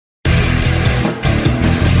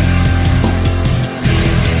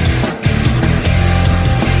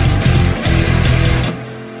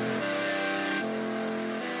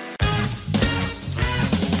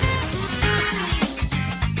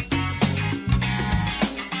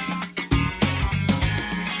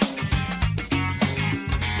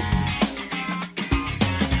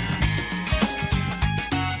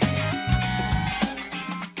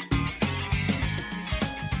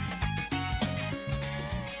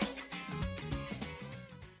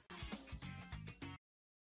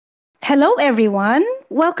Hello, everyone.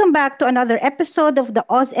 Welcome back to another episode of the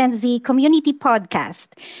AUSNZ Community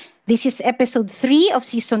Podcast. This is episode 3 of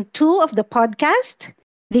season 2 of the podcast.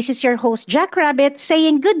 This is your host, Jack Rabbit,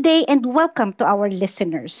 saying good day and welcome to our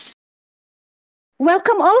listeners.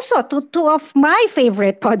 Welcome also to two of my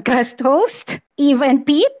favorite podcast hosts, Eve and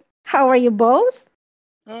Pete. How are you both?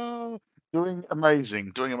 Oh, doing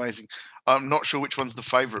amazing, doing amazing. I'm not sure which one's the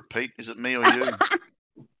favourite, Pete. Is it me or you?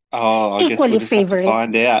 Oh, I guess we'll Equally just have to favorite.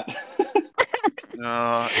 find out.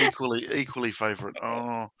 Equally favourite.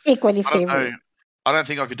 Oh, Equally I don't know. favorite. I don't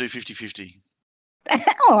think I could do 50-50.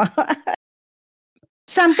 Oh,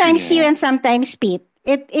 sometimes you Yeah. and sometimes Pete.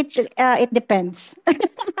 It depends.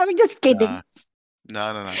 I'm just kidding.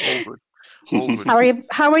 No, no. All good. All good.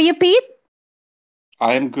 How are you, Pete?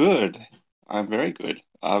 I am good. I'm very good.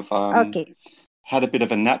 I've Okay. had a bit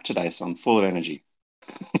of a nap today, so I'm full of energy.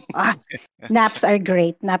 Ah, naps are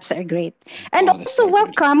great. Naps are great. And Oh, they're also so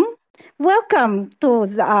good. welcome to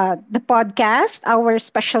the podcast. Our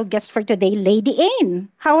special guest for today, Lady Aine.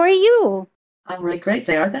 How are you? I'm really great,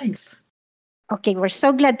 JR. Thanks. Okay, we're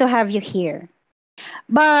so glad to have you here.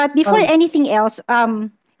 But before Oh, anything else,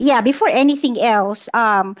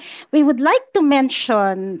 we would like to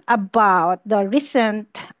mention about the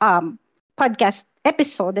recent podcast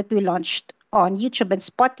episode that we launched on YouTube and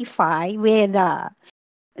Spotify with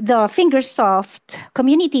the Fingersoft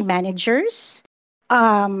community managers.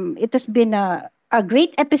 It has been a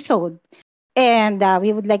great episode. And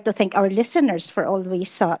we would like to thank our listeners for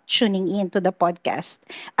always tuning in to the podcast.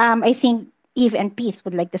 I think Eve and Pete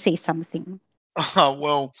would like to say something.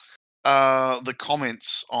 Well, the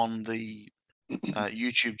comments on the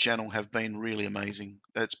YouTube channel have been really amazing.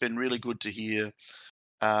 It's been really good to hear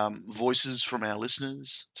voices from our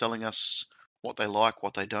listeners telling us what they like,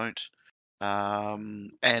 what they don't,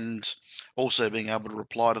 and also being able to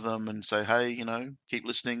reply to them and say, hey, keep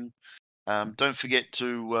listening. Don't forget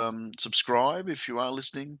to subscribe if you are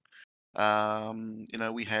listening.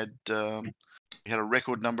 We had a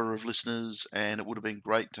record number of listeners, and it would have been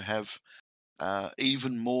great to have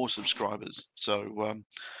even more subscribers. So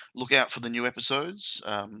look out for the new episodes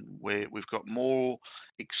where we've got more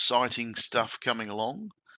exciting stuff coming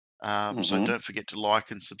along. So hmm don't forget to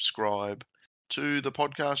like and subscribe to the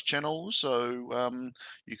podcast channel so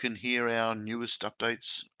you can hear our newest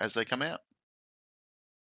updates as they come out.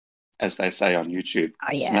 As they say on YouTube, Oh,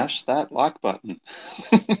 yeah. smash that like button.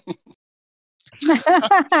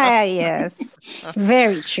 Yes.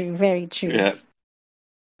 Very true. Very true. Yeah.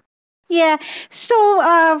 Yeah.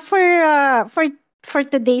 So for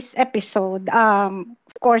today's episode, of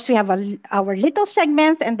course we have our little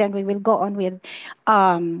segments, and then we will go on with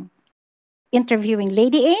um interviewing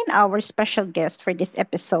Lady Aine, our special guest for this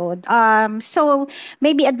episode. So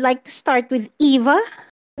maybe I'd like to start with Eva.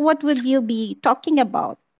 What would you be talking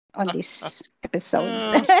about on this episode?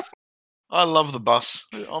 Uh, I love the bus.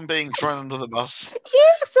 I'm being thrown under the bus.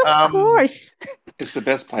 Yes, of Um, course. It's the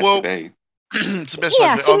best place to well, be. it's the best place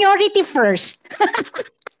Yeah, to be. seniority first.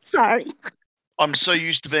 Sorry. I'm so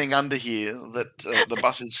used to being under here that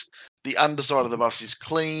the underside of the bus is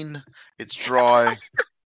clean, it's dry, and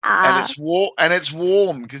Ah, it's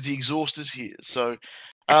warm because the exhaust is here. So,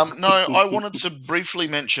 no, I wanted to briefly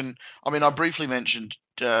mention. I mean, I briefly mentioned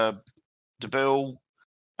DeBell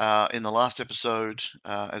in the last episode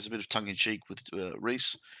as a bit of tongue in cheek with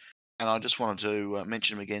Reese, and I just wanted to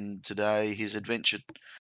mention him again today. His adventure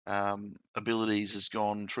abilities has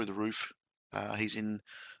gone through the roof. He's in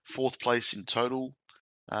 4th place in total.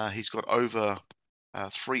 He's got over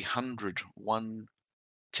 300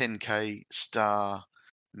 10K star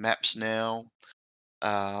maps now.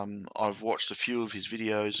 I've watched a few of his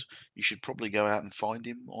videos. You should probably go out and find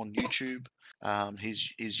him on YouTube.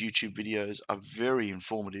 His YouTube videos are very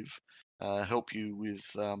informative, help you with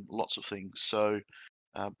lots of things. So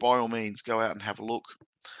by all means, go out and have a look.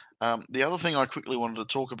 The other thing I quickly wanted to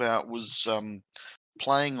talk about was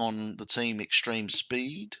playing on the team Extreme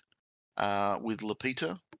Speed with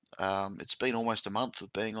Lapita. It's been almost a month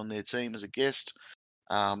of being on their team as a guest.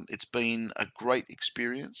 It's been a great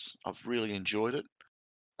experience. I've really enjoyed it.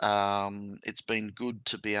 It's been good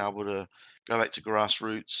to be able to go back to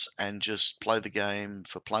grassroots and just play the game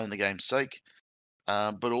for playing the game's sake.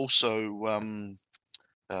 But also,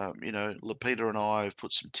 Lapita and I have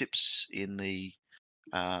put some tips in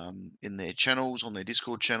their channels, on their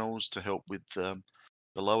Discord channels, to help with the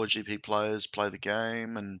lower GP players play the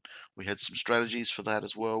game, and we had some strategies for that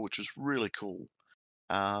as well, which was really cool.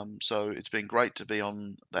 So it's been great to be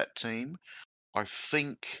on that team. I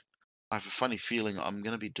think I have a funny feeling I'm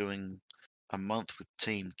going to be doing a month with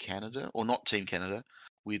Team Canada, or not Team Canada,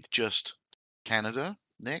 with just Canada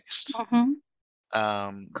next. mhm.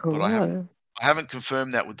 But I haven't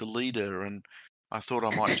confirmed that with the leader, and I thought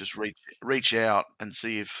I might just reach out and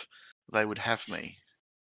see if they would have me.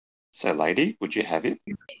 So, lady, would you have it?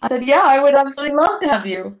 I said, yeah, I would absolutely love to have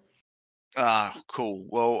you. Cool.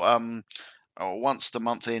 Well, once the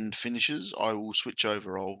month end finishes, I will switch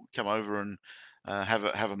over. I'll come over and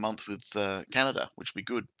have a month with Canada, which will be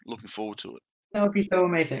good. Looking forward to it. That would be so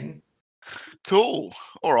amazing. Cool.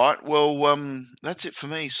 All right. Well, that's it for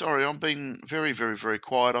me. Sorry, I've been very, very, very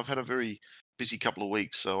quiet. I've had a very busy couple of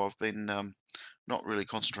weeks, so I've been not really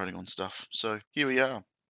concentrating on stuff. So here we are.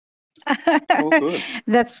 All good.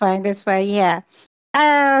 That's fine. That's fine. Yeah.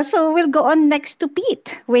 So we'll go on next to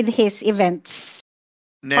Pete with his events.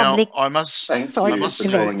 Now, Public I must Thank sort you of for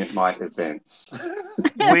say, calling it events. my events.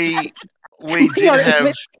 we did Your have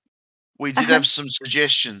event. we did have some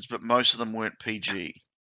suggestions, but most of them weren't PG.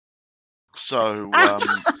 So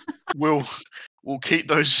we'll keep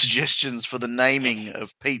those suggestions for the naming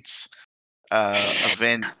of Pete's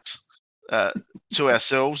events to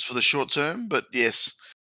ourselves for the short term. But yes,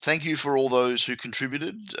 thank you for all those who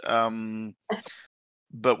contributed.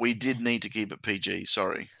 But we did need to keep it PG.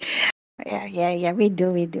 Sorry. Yeah. We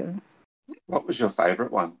do. What was your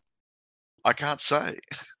favourite one? I can't say.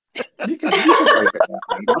 You can bleep it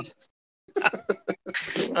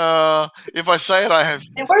out. If I say it, I have.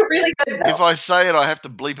 And we're really good though. If I say it, I have to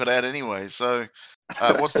bleep it out anyway. So,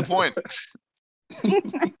 what's the point?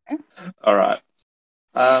 All right.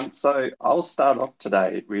 So I'll start off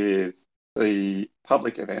today with the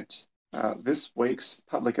public event. This week's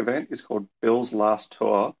public event is called Bill's Last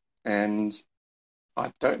Tour, and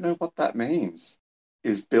I don't know what that means.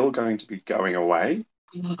 Is Bill going to be going away?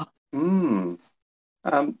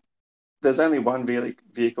 There's only one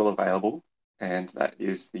vehicle available, and that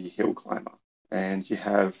is the Hill Climber. And you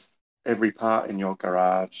have every part in your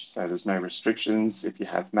garage, so there's no restrictions. If you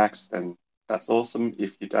have max, then that's awesome.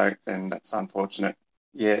 If you don't, then that's unfortunate.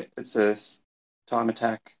 Yeah, it's a time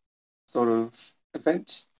attack sort of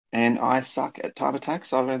event, and I suck at time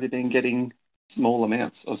attacks. I've only been getting small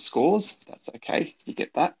amounts of scores. That's okay. You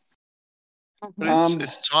get that. But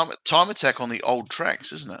it's time attack on the old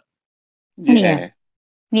tracks, isn't it?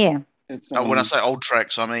 Yeah. It's, when I say old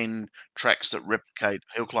tracks, I mean tracks that replicate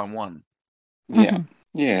Hillclimb 1. Yeah.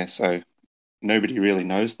 Yeah, so nobody really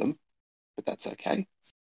knows them, but that's okay.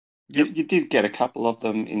 Yep. You did get a couple of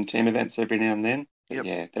them in team events every now and then. But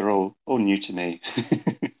yeah, they're all new to me.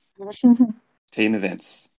 Team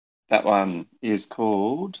events. That one is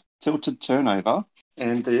called Tilted Turnover,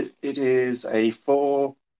 and it is a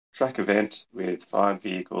 4-track event with 5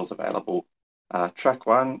 vehicles available. Track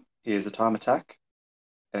 1 is a time attack,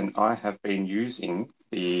 and I have been using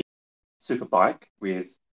the Superbike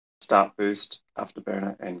with start boost,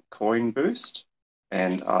 afterburner, and coin boost.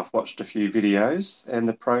 And I've watched a few videos, and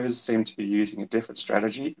the pros seem to be using a different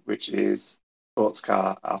strategy, which is sports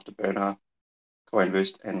car, afterburner, coin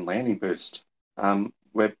boost, and landing boost.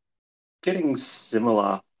 We're getting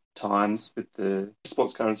similar times with the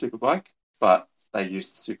sports car and superbike, but they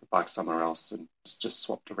use the superbike somewhere else and it's just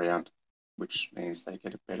swapped around, which means they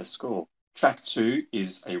get a better score. Track 2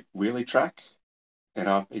 is a wheelie track, and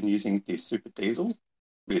I've been using the Super Diesel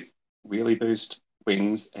with wheelie boost,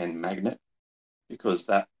 wings, and magnet, because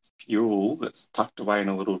that fuel that's tucked away in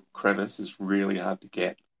a little crevice is really hard to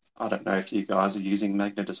get. I don't know if you guys are using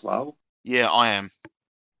magnet as well. Yeah, I am.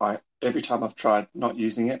 Every time I've tried not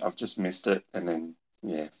using it, I've just missed it and then,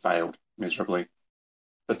 failed miserably.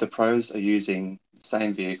 But the pros are using the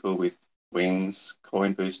same vehicle with wings,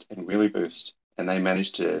 coin boost, and wheelie boost, and they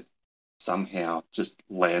managed to somehow just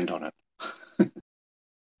land on it.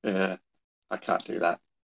 Yeah, I can't do that,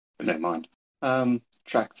 but never mind.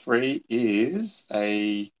 Track 3 is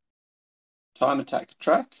a time attack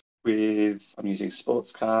track with, I'm using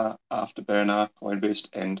sports car, afterburner, coin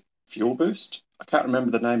boost, and fuel boost. I can't remember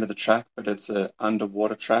the name of the track, but it's an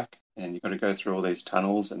underwater track, and you've got to go through all these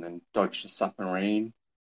tunnels and then dodge the submarine,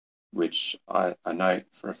 which I know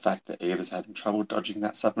for a fact that Eva's having trouble dodging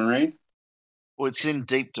that submarine. Well, it's in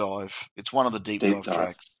Deep Dive. It's one of the deep dive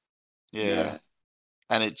tracks. Yeah.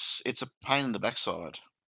 And it's a pain in the backside.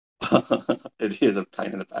 It is a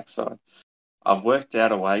pain in the backside. I've worked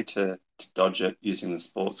out a way to dodge it using the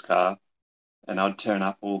sports car, and I'd turn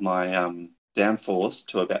up all my downforce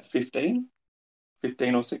to about 15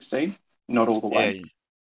 or 16, not all the way. Yeah.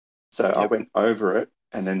 So I went over it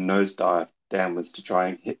and then nosedive downwards to try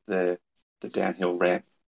and hit the downhill ramp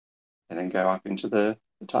and then go up into the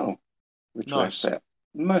tunnel, which works out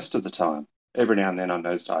most of the time. Every now and then I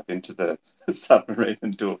nosedive into the submarine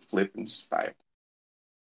and do a flip and just fail.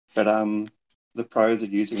 But the pros are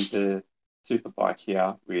using the Superbike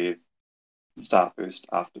here with start boost,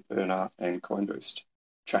 afterburner, and coin boost.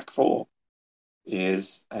 Track 4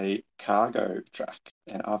 is a cargo track,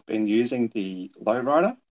 and I've been using the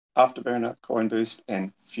lowrider, afterburner, coin boost,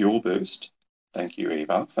 and fuel boost. Thank you,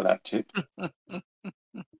 Eva, for that tip.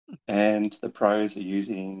 And the pros are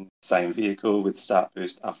using the same vehicle with start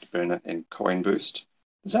boost, afterburner, and coin boost.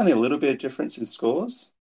 There's only a little bit of difference in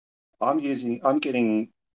scores. I'm getting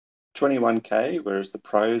 21k, whereas the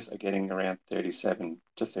pros are getting around 37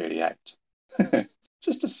 to 38.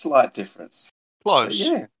 Just a slight difference. Close. But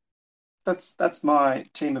yeah, that's my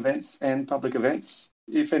team events and public events.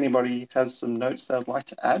 If anybody has some notes they'd like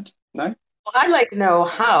to add, no? Well, I'd like to know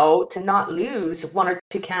how to not lose 1 or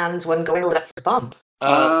 2 cans when going over that first bump.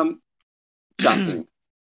 Jumping.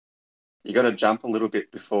 You got to jump a little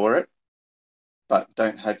bit before it, but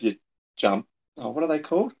don't have your jump. Oh, what are they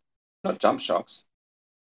called? Not jump shocks.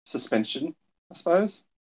 Suspension, I suppose.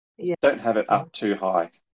 Yeah. Don't have it up too high,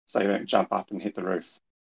 so you don't jump up and hit the roof.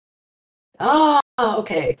 Oh,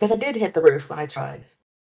 okay. Because I did hit the roof when I tried.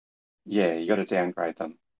 Yeah, you got to downgrade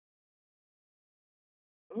them.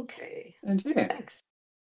 Okay. And yeah, Thanks.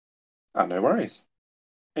 oh, no worries.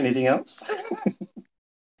 Anything else?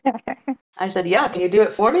 I said, yeah, can you do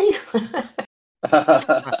it for me?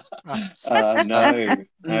 No,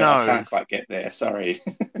 No. I can't quite get there. Sorry,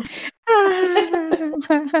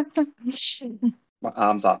 my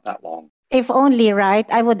arms aren't that long. If only, right?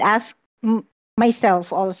 I would ask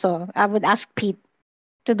myself also. I would ask Pete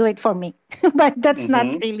to do it for me, but that's not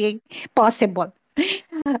Mhm. really possible.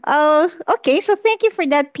 Oh, okay. So thank you for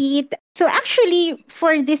that, Pete. So actually,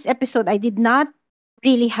 for this episode, I did not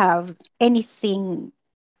really have anything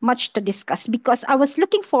much to discuss because I was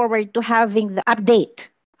looking forward to having the update.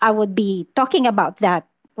 I would be talking about that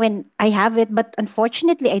when I have it, but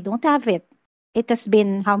unfortunately, I don't have it. It has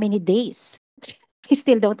been how many days? I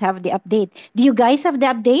still don't have the update. Do you guys have the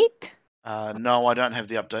update? No, I don't have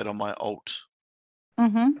the update on my alt.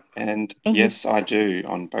 Mm-hmm. And And yes, I do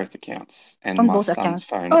on both accounts, and on my both son's accounts.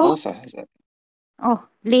 phone Oh. also has it. Oh,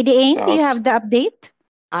 Lady Aine, So I do you was, have the update?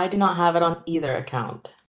 I do not have it on either account.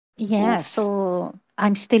 Yeah, oof. so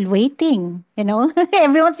I'm still waiting,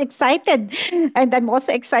 Everyone's excited. And I'm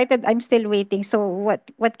also excited. I'm still waiting. So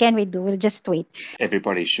what can we do? We'll just wait.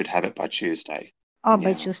 Everybody should have it by Tuesday. Oh, by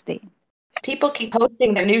Yeah. Tuesday. People keep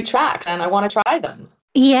posting their new tracks, and I want to try them.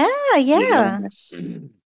 Yeah, yeah. Yes.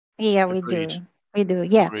 Yeah, we Agreed. do. We do.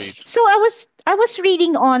 Yeah. Agreed. So I was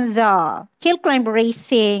reading on the HillClimb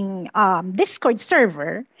Racing Discord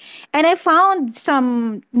server, and I found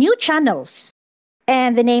some new channels.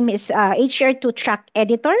 And the name is HR2 Track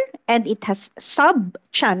Editor, and it has sub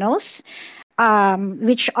channels,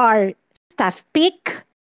 which are staff pick,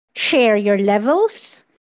 share your levels,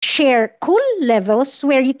 share cool levels,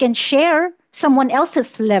 where you can share someone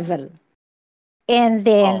else's level, and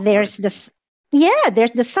then Oh, there's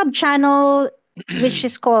the sub channel which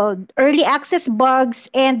is called Early Access Bugs,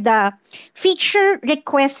 and the feature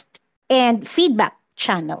request and feedback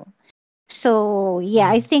channel. So yeah,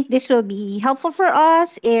 I think this will be helpful for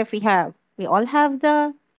us if we all have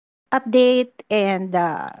the update and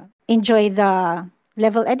enjoy the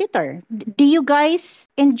level editor. Do you guys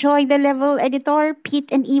enjoy the level editor,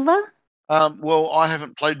 Pete and Eva? Well, I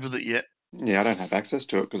haven't played with it yet. Yeah, I don't have access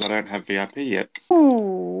to it because I don't have VIP yet.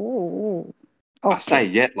 Oh, I say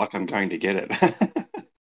okay. yet like I'm going to get it.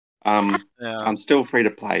 Yeah. I'm still free to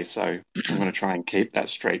play, so I'm going to try and keep that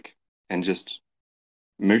streak and just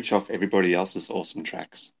mooch off everybody else's awesome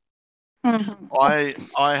tracks. Mhm.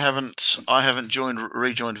 I haven't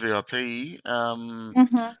rejoined VIP.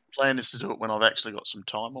 Mhm. Plan is to do it when I've actually got some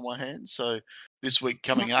time on my hands. So this week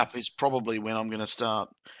coming up is probably when I'm going to start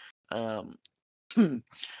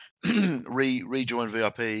rejoin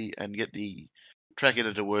VIP and get the track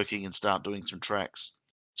editor working and start doing some tracks.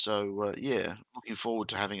 So yeah, looking forward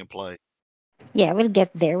to having a play. Yeah, we'll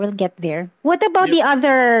get there. We'll get there. What about Yep. the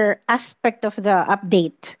other aspect of the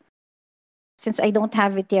update? Since I don't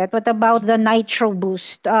have it yet, what about the Nitro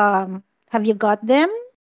Boost? Have you got them?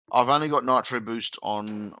 I've only got Nitro Boost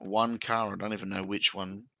on one car. I don't even know which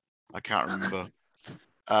one. I can't remember.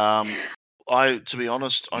 To be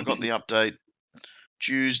honest, I got the update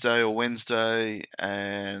Tuesday or Wednesday,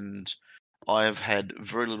 and I have had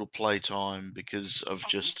very little play time because of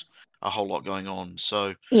just a whole lot going on.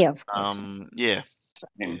 So, Yeah, of course. yeah.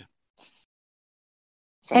 Same. Yeah.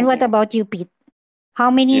 Same And what here. about you, Pete? How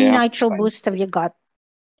many Yeah, Nitro same. Boosts have you got?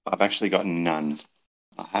 I've actually got none.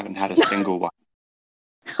 I haven't had a single one.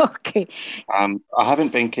 Okay. I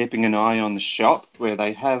haven't been keeping an eye on the shop where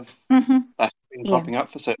they have Mm-hmm. been Yeah. popping up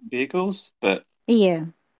for certain vehicles, but Yeah.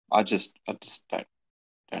 I just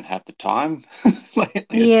don't have the time lately. It's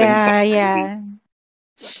been so Yeah, busy. yeah.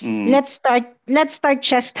 Let's start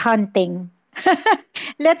chest hunting.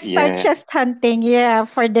 Let's start Yeah, chest hunting, yeah,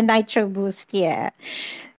 for the nitro boost, yeah.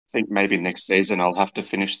 I think maybe next season I'll have to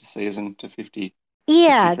finish the season to 50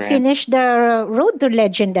 Yeah, grand. finish the road to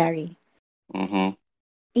legendary. Mm-hmm.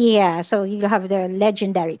 Yeah, so you have the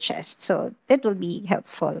legendary chest. So that will be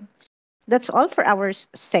helpful. That's all for our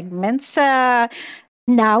segments.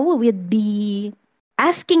 Now we would be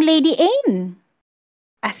asking Lady Aine,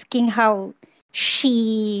 asking how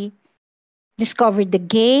she discovered the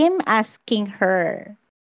game, asking her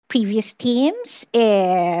previous teams,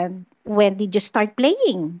 and when did you start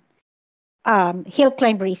playing Hill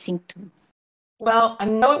Climb Racing 2? Well, I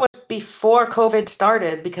know it was before COVID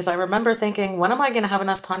started because I remember thinking, when am I going to have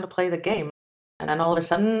enough time to play the game? And then all of a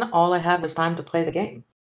sudden, all I had was time to play the game.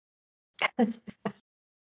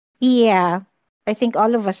 Yeah, I think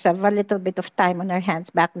all of us have a little bit of time on our hands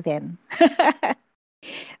back then.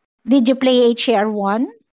 Did you play HAR1?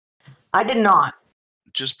 I did not.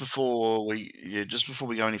 Just before we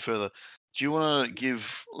go any further, do you want to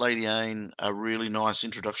give Lady Aine a really nice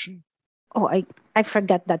introduction? Oh, I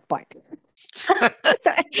forgot that part.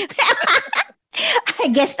 Sorry. I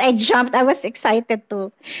guess I jumped. I was excited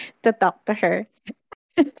to talk to her.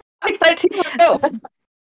 I'm excited too. Let's go.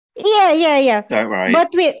 Yeah. Don't worry. But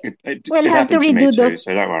we will It have to happened to me redo too, the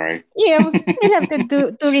so don't worry. yeah, we'll have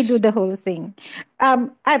to redo the whole thing.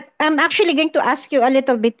 I'm actually going to ask you a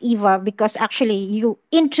little bit, Eva, because actually you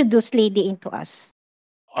introduced Lady into us.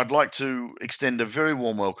 I'd like to extend a very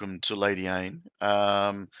warm welcome to Lady Aine,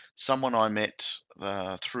 someone I met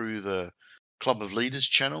through the Club of Leaders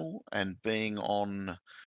channel and being on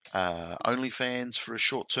OnlyFans for a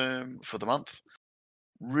short term for the month.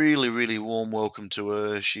 Really, really warm welcome to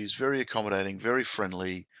her. She's very accommodating, very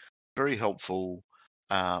friendly, very helpful.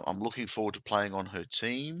 I'm looking forward to playing on her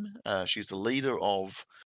team. She's the leader of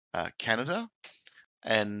Canada,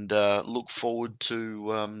 and look forward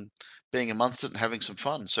to being amongst it and having some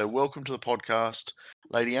fun. So, welcome to the podcast,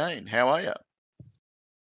 Lady Aine. How are you?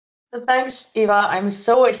 So thanks, Eva. I'm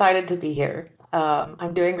so excited to be here.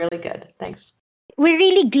 I'm doing really good. Thanks. We're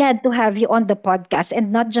really glad to have you on the podcast,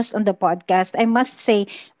 and not just on the podcast. I must say,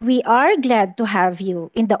 we are glad to have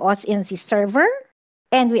you in the AUSNZ server,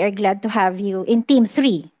 and we are glad to have you in Team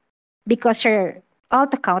 3 because your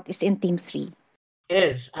alt account is in Team 3. It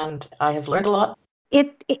is, and I have learned a lot.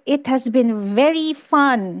 It has been very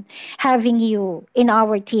fun having you in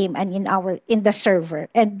our team and in the server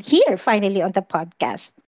and here finally on the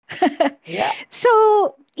podcast. Yeah.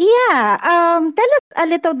 So yeah, tell us a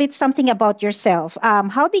little bit something about yourself.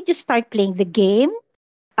 How did you start playing the game?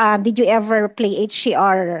 Did you ever play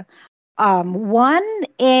HCR one,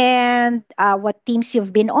 and what teams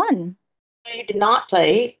you've been on? I did not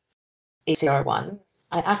play ACR1.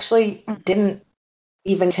 I actually didn't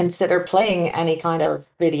even consider playing any kind of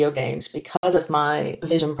video games because of my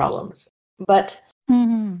vision problems. But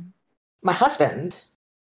Mm-hmm. my husband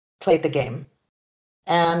played the game,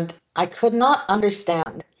 and I could not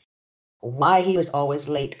understand why he was always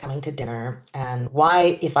late coming to dinner and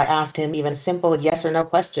why, if I asked him even a simple yes or no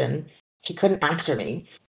question, he couldn't answer me.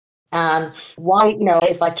 And why,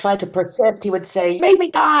 if I tried to persist, he would say, "You made me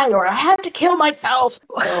die," or "I had to kill myself."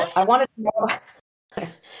 So I wanted to know,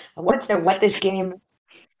 I wanted to know what this game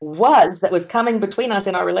was that was coming between us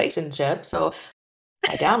in our relationship. So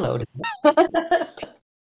I downloaded it.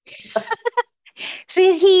 So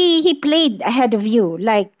he played ahead of you,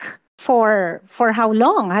 like for how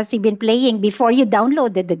long has he been playing before you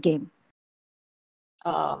downloaded the game?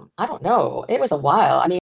 I don't know. It was a while. I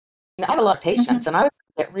mean, I had a lot of Mm-hmm. patience and I would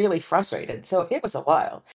get really frustrated. So it was a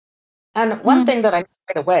while. And one Mm-hmm. thing that I know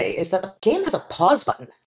right away is that the game has a pause button.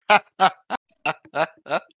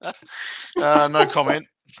 No comment.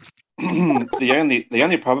 The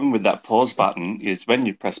only problem with that pause button is when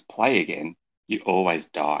you press play again, you always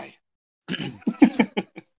die.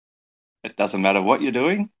 It doesn't matter what you're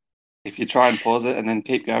doing. If you try and pause it and then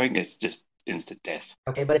keep going, it's just instant death.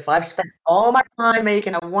 Okay, but if I've spent all my time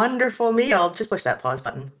making a wonderful meal, just push that pause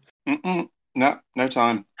button. No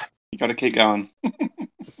time. You got to keep going.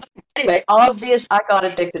 Anyway, obvious, I got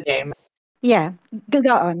addicted to the game, Yeah,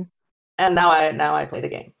 go on. and now I play the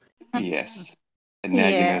game. Yes. And now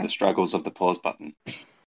you know Yeah. the struggles of the pause button.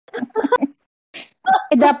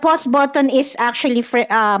 The pause button is actually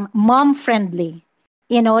mom friendly.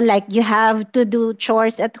 You know, like you have to do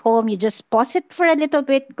chores at home, you just pause it for a little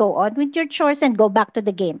bit, go on with your chores, and go back to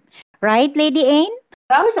the game. Right, Lady Aine?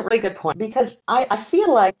 That was a really good point because I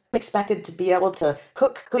feel like I'm expected to be able to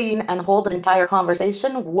cook, clean, and hold an entire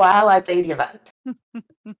conversation while I play the event.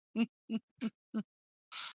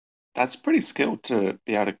 That's pretty skilled to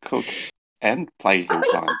be able to cook and play hill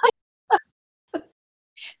climb.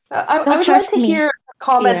 I would like trust to me. hear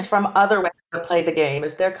comments Yeah. from other women that play the game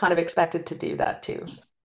if they're kind of expected to do that too.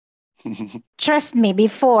 Trust me,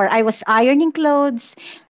 before I was ironing clothes,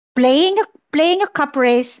 playing a cup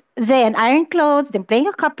race, then iron clothes, then playing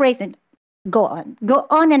a cup race, and go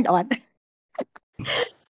on and on.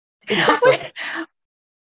 Exactly.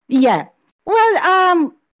 Yeah.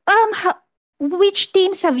 Well, which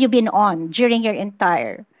teams have you been on during your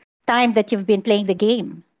entire time that you've been playing the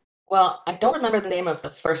game? Well, I don't remember the name of the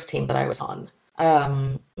first team that I was on,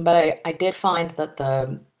 but I did find that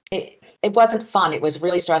it wasn't fun. It was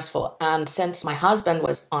really stressful. And since my husband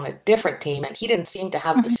was on a different team and he didn't seem to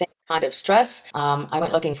have the Mhm. same kind of stress, I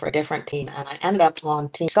went looking for a different team and I ended up on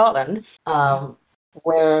Team Scotland,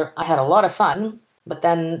 where I had a lot of fun. But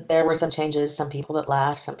then there were some changes, some people that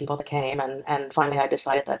left, some people that came, and finally I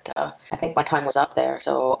decided that I think my time was up there.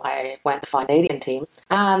 So I went to find a Canadian team,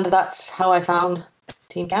 and that's how I found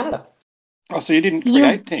Team Canada. Oh, so you didn't You,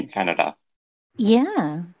 create Team Canada?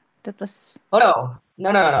 yeah, that was. Oh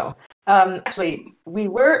no. Actually, we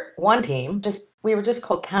were one team. We were just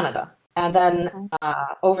called Canada, and then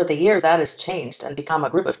over the years that has changed and become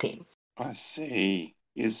a group of teams. I see.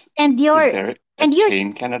 And Is your there a and your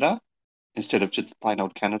Team Canada instead of just plain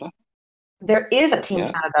old Canada? There is a Team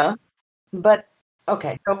Yeah. Canada, but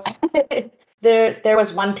okay, so there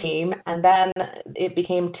was one team, and then it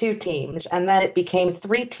became two teams, and then it became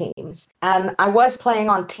three teams. And I was playing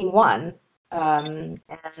on Team One,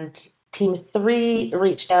 and Team Three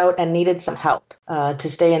reached out and needed some help to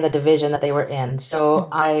stay in the division that they were in. So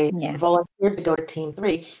I yeah. volunteered to go to Team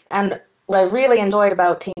Three, and what I really enjoyed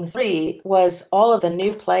about Team Three was all of the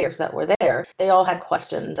new players that were there. They all had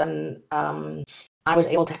questions, and I was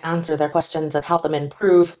able to answer their questions and help them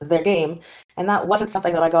improve their game. And that wasn't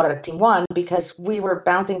something that I got out of Team One because we were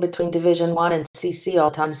bouncing between Division One and CC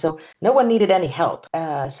all the time, so no one needed any help.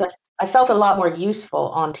 So I felt a lot more useful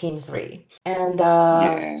on Team Three, and so I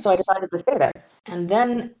Yes. decided to stay there. And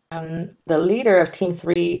then the leader of Team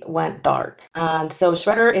Three went dark, and so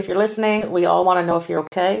Shredder, if you're listening, we all want to know if you're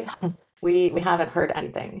okay. We haven't heard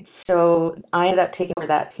anything, so I ended up taking over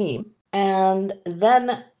that team, and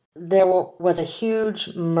then there was a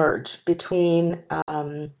huge merge between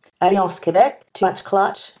Alliance Quebec, Too Much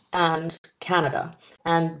Clutch, and Canada.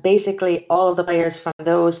 And basically, all of the players from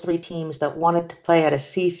those three teams that wanted to play at a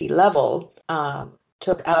CC level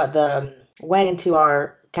took out went into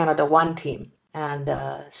our Canada 1 team. And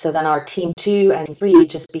so then our Team 2 and 3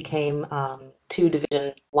 just became two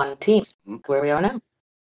Division 1 teams, where we are now.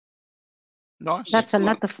 Nice. That's a Excellent.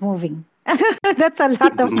 lot of moving. That's a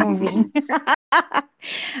lot of moving.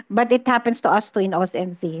 But it happens to us too in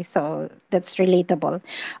AUSNZ, so that's relatable.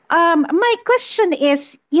 My question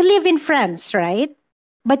is, you live in France, right?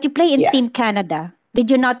 But you play in Yes. Team Canada.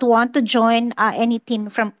 Did you not want to join any team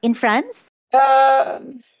from in France? I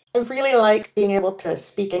really like being able to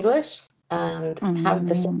speak English and have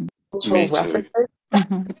the same Mm, cultural Me too. references.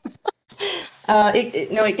 mhm.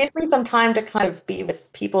 It gives me some time to kind of be with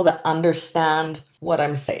people that understand what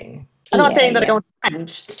I'm saying. I'm not Yeah, saying that I yeah. don't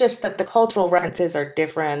French. It's just that the cultural references are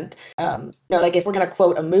different. Like if we're going to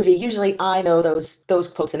quote a movie, usually I know those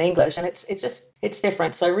quotes in English, and it's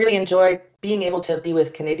different. So I really enjoy being able to be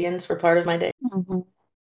with Canadians for part of my day. Mhm.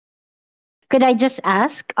 Could I just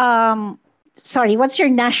ask, sorry, what's your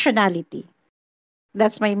nationality?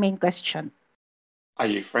 That's my main question. Are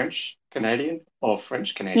you French Canadian or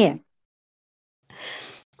French Yeah. Canadian?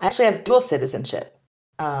 I actually have dual citizenship.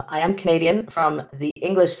 I am Canadian from the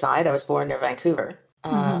English side. I was born near Vancouver.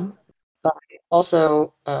 Hmm. But I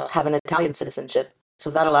also have an Italian citizenship.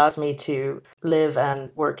 So that allows me to live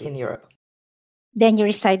and work in Europe. Then you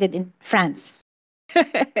resided in France.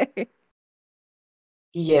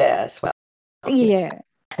 Yes, well, yeah.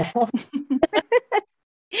 Yeah.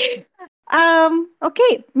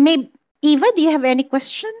 Okay. Maybe Eva, do you have any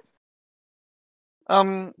question?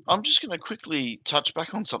 I'm just going to quickly touch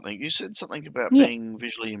back on something. You said something about Yeah. being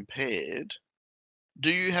visually impaired.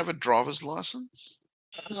 Do you have a driver's license?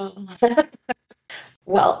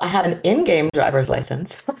 Well, I have an in-game driver's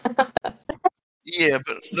license. Yeah,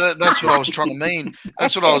 but that's what I was trying to mean.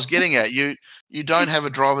 That's what I was getting at. You don't have a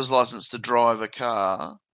driver's license to drive a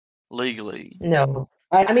car legally. No,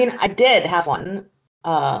 I mean I did have one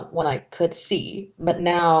when I could see, but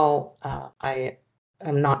now I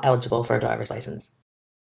am not eligible for a driver's license.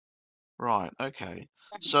 Right. Okay.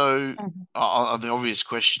 So Mhm. the obvious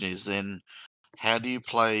question is then, how do you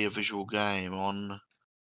play a visual game on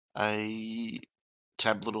a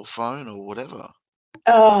tablet or phone or whatever?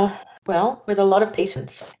 Well, with a lot of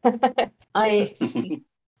patience. I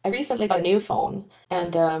I recently got a new phone,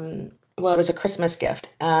 and Well, it was a Christmas gift,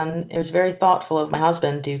 and it was very thoughtful of my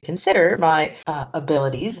husband to consider my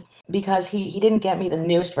abilities because he didn't get me the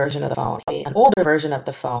newest version of the phone, he got me an older version of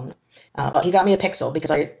the phone. But he got me a Pixel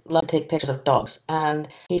because I love to take pictures of dogs, and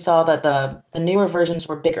he saw that the newer versions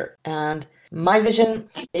were bigger. And my vision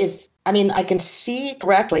is, I mean, I can see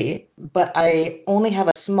correctly, but I only have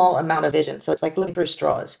a small amount of vision, so it's like looking through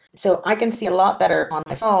straws. So I can see a lot better on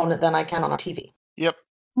my phone than I can on a TV. Yep.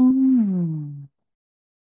 Mm.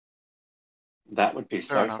 That would be Fair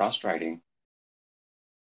so enough. frustrating.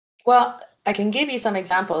 Well, I can give you some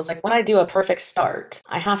examples. Like when I do a perfect start,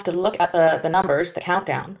 I have to look at the numbers, the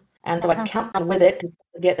countdown. And so I Uh-huh. count down with it to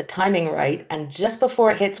get the timing right. And just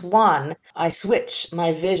before it hits 1, I switch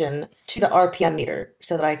my vision to the RPM meter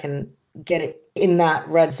so that I can get it in that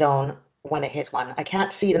red zone when it hits 1. I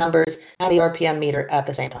can't see the numbers and the RPM meter at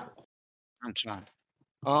the same time. Okay.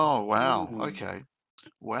 Oh, wow. Mm. Okay.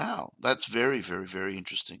 Wow. That's very, very, very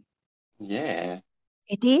interesting. Yeah.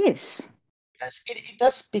 It is. Because it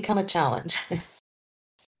does become a challenge.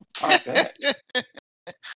 I bet.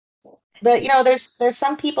 But there's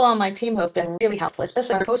some people on my team who have been really helpful,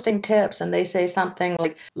 especially when they're posting tips and they say something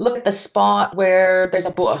like, look at the spot where there's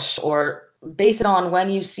a bush, or base it on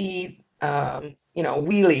when you see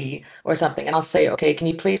wheelie or something. And I'll say, okay, can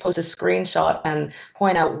you please post a screenshot and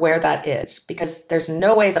point out where that is? Because there's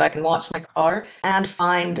no way that I can watch my car and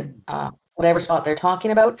find whatever spot they're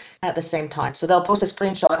talking about at the same time. So they'll post a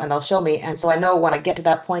screenshot and they'll show me. And so I know when I get to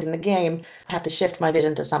that point in the game, I have to shift my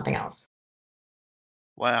vision to something else.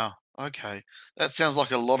 Wow. Okay. That sounds like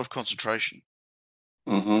a lot of concentration.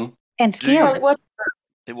 Mm-hmm. And Do skill. Well, you? it was.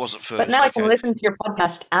 It was at But first. now I can Okay. listen to your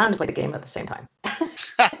podcast and play the game at the same time.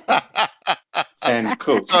 And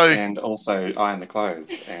cook, So, and also iron the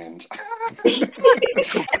clothes, and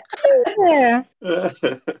Yeah.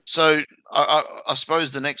 so I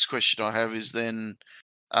suppose the next question I have is then,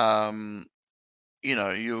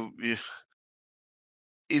 you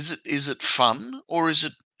is it fun, or is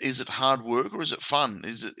it hard work, or is it fun?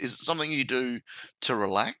 Is it something you do to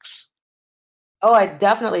relax? Oh, I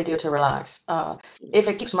definitely do to relax. If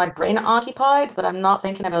it keeps my brain occupied, but I'm not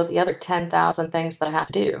thinking about the other 10,000 things that I have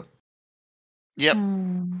to do. Yep.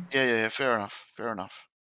 Mm. Yeah. Fair enough. Fair enough.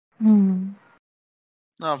 Mm.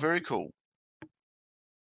 No, very cool. I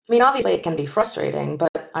mean, obviously it can be frustrating,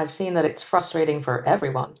 but I've seen that it's frustrating for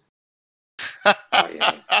everyone. Oh,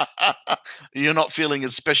 yeah. You're not feeling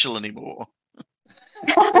as special anymore.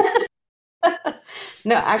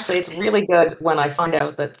 No, actually, it's really good when I find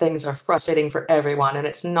out that things are frustrating for everyone and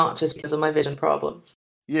it's not just because of my vision problems.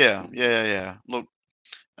 Yeah. Look,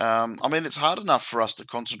 I mean, it's hard enough for us to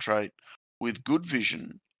concentrate with good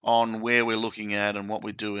vision on where we're looking at and what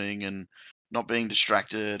we're doing and not being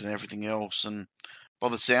distracted and everything else. And by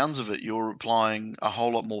the sounds of it, you're applying a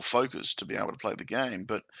whole lot more focus to be able to play the game.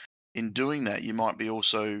 But in doing that, you might be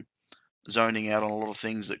also zoning out on a lot of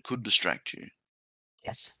things that could distract you.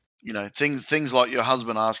 Yes. Things like your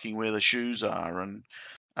husband asking where the shoes are and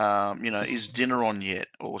is dinner on yet,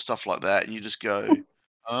 or stuff like that, and you just go,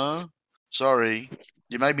 sorry,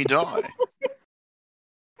 you made me die.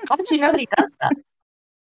 How did you know that he does that?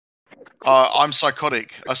 I'm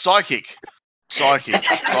psychotic. A psychic. Psychic.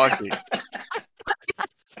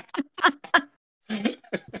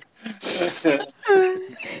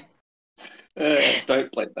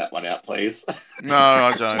 Don't bleep that one out, please. No,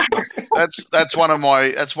 I don't. That's one of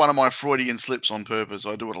my Freudian slips on purpose.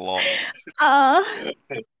 I do it a lot. Uh,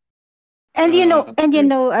 and That's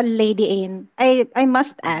good. Lady Aine, I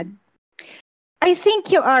must add, I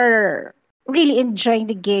think you are really enjoying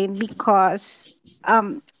the game because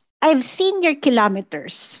I've seen your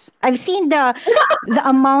kilometers. I've seen the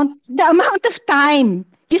amount of time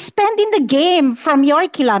you spend in the game from your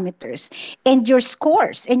kilometers and your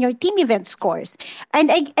scores and your team event scores. And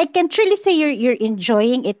I can truly say you're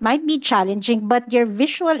enjoying. It might be challenging, but your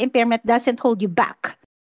visual impairment doesn't hold you back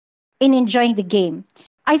in enjoying the game.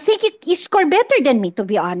 I think you score better than me, to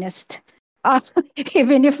be honest. Uh,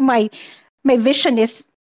 even if my vision is,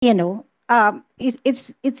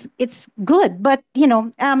 it's good, but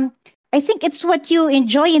I think it's what you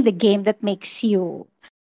enjoy in the game that makes you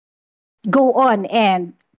go on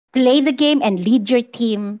and play the game and lead your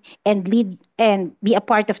team and lead and be a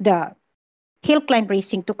part of the hill climb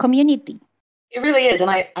racing to community. It really is, and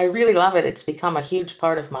I really love it. It's become a huge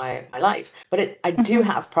part of my life. But I do Mm-hmm.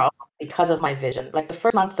 have problems because of my vision. Like the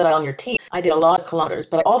first month that I was on your team, I did a lot of kilometers,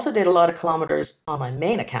 but I also did a lot of kilometers on my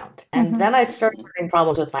main account. And Mm-hmm. then I started having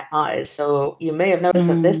problems with my eyes. So you may have noticed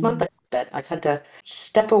that this month I've had to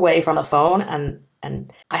step away from the phone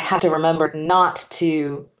and I have to remember not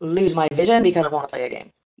to lose my vision because I want to play a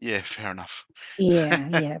game. Yeah, fair enough.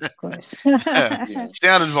 Yeah, of course. Yeah.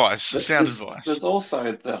 Sound advice. But Sound advice. there's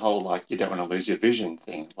also the whole, like, you don't want to lose your vision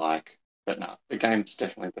thing. Like, but no, the game's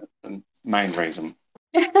definitely the main reason.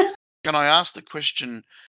 Can I ask the question,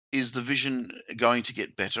 is the vision going to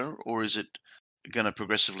get better or is it going to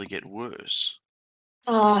progressively get worse?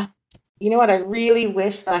 You know what? I really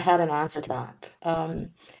wish that I had an answer to that.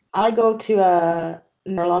 I go to a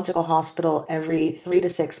neurological hospital every 3 to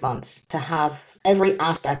 6 months to have every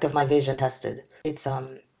aspect of my vision tested. It's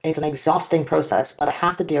an exhausting process, but I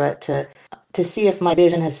have to do it to see if my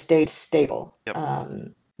vision has stayed stable. Yep.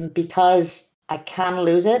 Because I can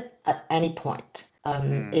lose it at any point.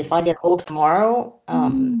 If I get old tomorrow,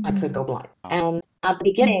 I could go blind. And at the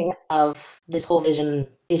beginning of this whole vision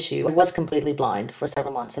issue, I was completely blind for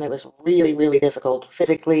several months, and it was really, really difficult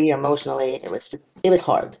physically, emotionally. It was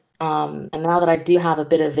hard. And now that I do have a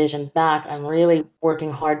bit of vision back, I'm really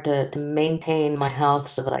working hard to maintain my health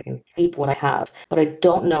so that I can keep what I have. But I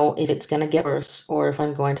don't know if it's going to get worse or if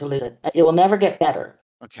I'm going to lose it. It will never get better.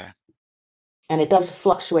 Okay. And it does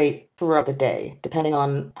fluctuate throughout the day, depending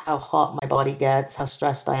on how hot my body gets, how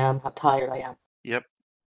stressed I am, how tired I am. Yep.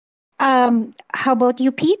 How about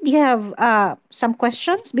you, Pete? Do you have some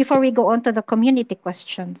questions before we go on to the community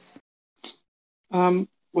questions? Well,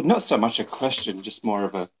 not so much a question, just more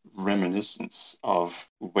of a reminiscence of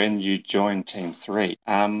when you joined Team 3.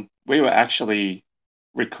 We were actually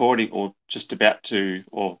recording or just about to,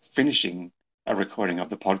 or finishing a recording of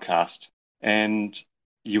the podcast, and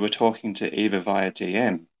you were talking to Eva via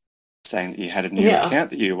DM, saying that you had a new account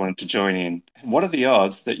that you wanted to join in. What are the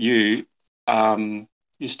odds that you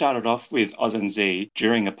started off with AUSNZ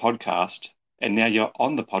during a podcast, and now you're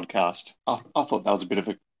on the podcast? I thought that was a bit of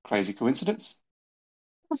a crazy coincidence.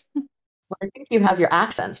 Well, I think you have your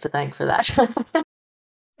accents to thank for that.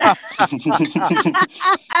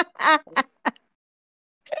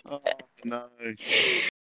 Oh, no.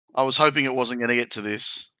 I was hoping it wasn't going to get to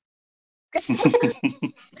this.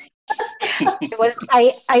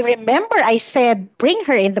 I remember I said bring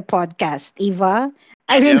her in the podcast, Eva.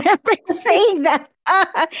 I remember saying that.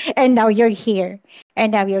 And now you're here.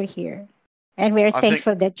 And we're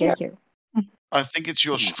thankful that you're here. I think it's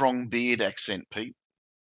your strong beard accent, Pete.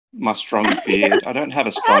 My strong beard? I don't have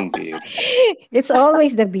a strong beard. It's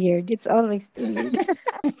always the beard. It's always the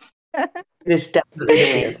beard. It's definitely the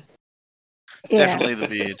beard. Yeah. Definitely the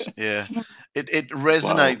beard. Yeah. It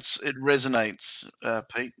resonates. Wow. It resonates,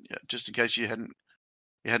 Pete. Just in case you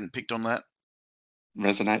hadn't picked on that.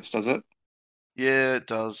 Resonates, does it? Yeah, it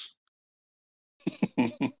does.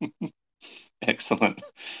 Excellent.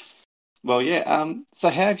 Well, yeah. So,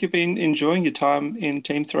 how have you been enjoying your time in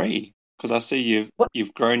Team 3? Because I see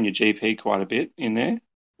you've grown your GP quite a bit in there.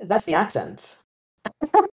 That's the accents.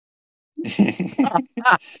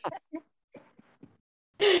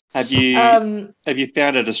 Have you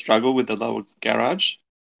found it a struggle with the lower garage,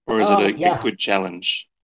 or is it a good challenge?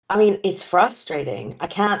 I mean, it's frustrating. I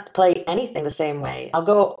can't play anything the same way. I'll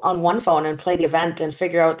go on one phone and play the event and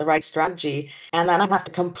figure out the right strategy, and then I have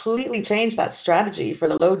to completely change that strategy for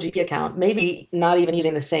the low GP account, maybe not even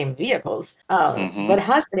using the same vehicles. But it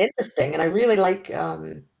has been interesting, and I really like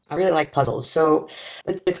puzzles. So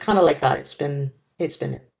it's kind of like that. It's been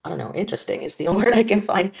I don't know, interesting is the only word I can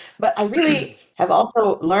find. But I really have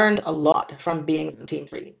also learned a lot from being in Team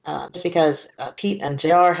 3, just because Pete and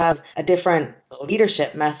JR have a different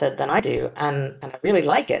leadership method than I do, and I really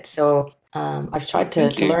like it. So I've tried to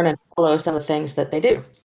learn and follow some of the things that they do.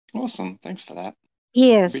 Awesome. Thanks for that.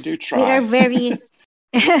 Yes. We do try. We are very...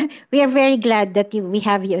 we are very glad that we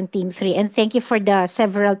have you on Team 3, and thank you for the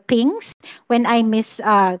several pings when I miss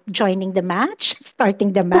joining the match,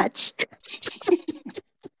 starting the match.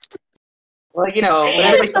 Well, you know, when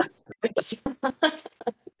everybody starts.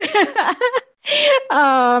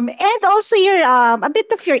 And also your a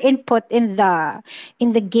bit of your input in the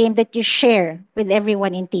game that you share with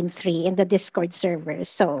everyone in Team 3 in the Discord server.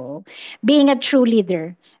 So being a true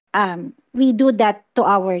leader, we do that to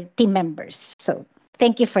our team members. So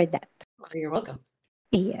thank you for that. Well, you're welcome.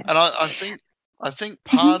 Yeah. And I think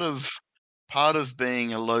part of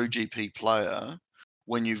being a low GP player,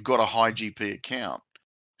 when you've got a high GP account,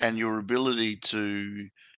 and your ability to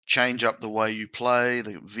change up the way you play,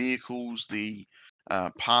 the vehicles, the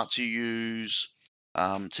parts you use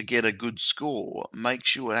to get a good score,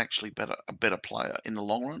 makes you actually a better player in the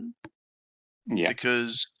long run. Yeah.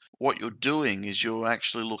 Because what you're doing is you're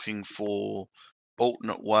actually looking for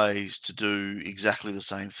alternate ways to do exactly the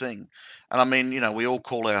same thing. And I mean, we all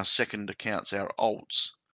call our second accounts our alts.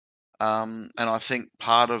 And I think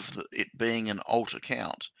part of it being an alt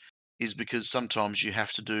account is because sometimes you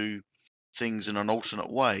have to do things in an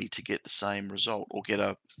alternate way to get the same result or get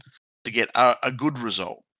a good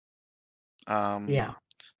result. Yeah.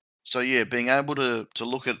 So yeah, being able to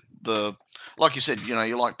look at like you said,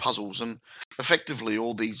 you like puzzles, and effectively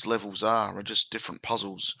all these levels are just different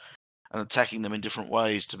puzzles, and attacking them in different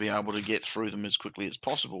ways to be able to get through them as quickly as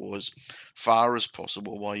possible, as far as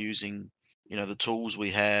possible, while using the tools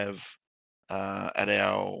we have at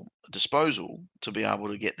our disposal to be able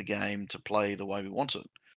to get the game to play the way we want it.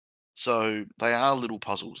 So they are little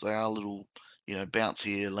puzzles. They are little, bounce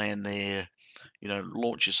here, land there,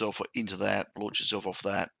 launch yourself into that, launch yourself off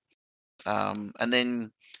that. And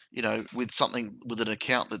then, with an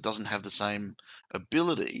account that doesn't have the same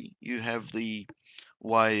ability, you have the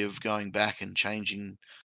way of going back and changing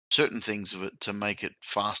certain things of it to make it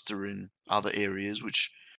faster in other areas,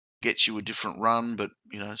 which gets you a different run, but,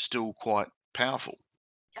 still quite powerful.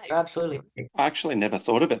 Yeah, you're absolutely right. I actually never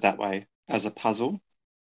thought of it that way, as a puzzle.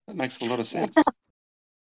 That makes a lot of sense.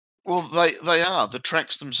 Well, they are. The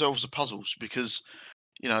tracks themselves are puzzles because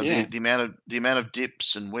Yeah. the amount of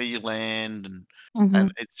dips and where you land, and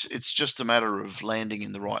Mhm. it's just a matter of landing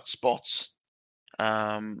in the right spots.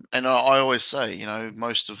 And I always say,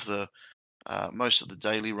 most of the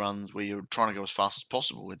daily runs where you're trying to go as fast as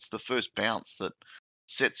possible, it's the first bounce that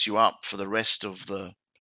sets you up for the rest of the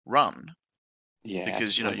run, Yeah,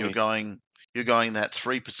 because you're absolutely. going that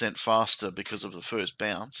 3% faster because of the first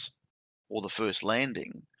bounce or the first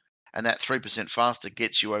landing, and that 3% faster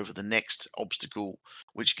gets you over the next obstacle,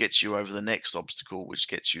 which gets you over the next obstacle, which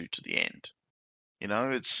gets you to the end. And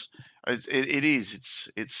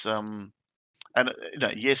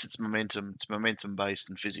yes, it's momentum based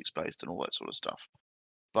and physics based and all that sort of stuff,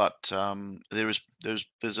 but there's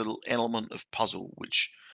an element of puzzle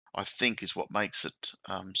which I think is what makes it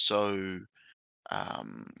so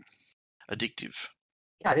addictive.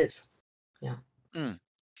 Yeah, it is. Yeah.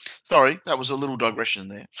 Sorry, that was a little digression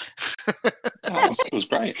there. No, it was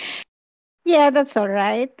great. Yeah, that's all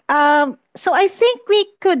right. So I think we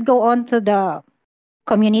could go on to the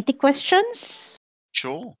community questions.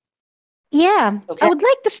 Sure. Yeah, I Okay. would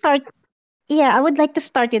like to start. Yeah, I would like to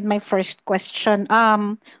start with my first question.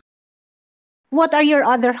 What are your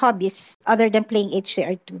other hobbies other than playing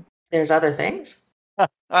HCR2? There's other things.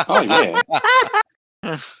 Oh yeah.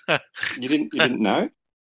 You didn't know?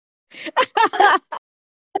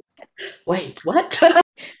 Wait, what?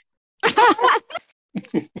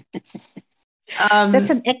 That's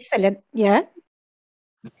an excellent. Yeah.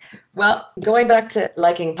 Well, going back to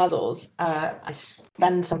liking puzzles, I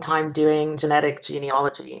spend some time doing genetic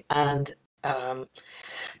genealogy, and I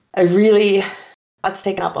really that's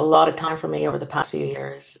taken up a lot of time for me over the past few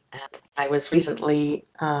years. And I was recently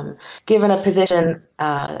given a position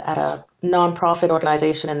at a nonprofit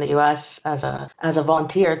organization in the U.S. as a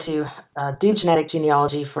volunteer to do genetic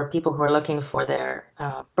genealogy for people who are looking for their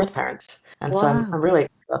birth parents, and so I'm Wow. really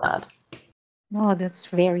excited about that. Oh, that's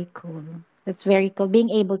very cool. That's very cool. Being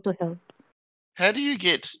able to help. How do you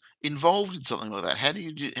get involved in something like that? How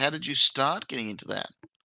did you start getting into that?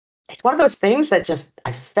 It's one of those things that just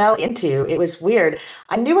I fell into. It was weird.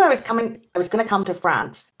 I knew I was going to come to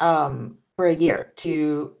France for a year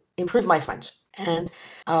to improve my French. And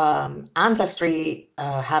Ancestry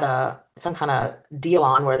had some kind of deal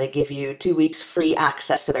on where they give you 2 weeks free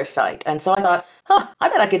access to their site. And so I thought, I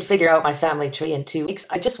bet I could figure out my family tree in 2 weeks.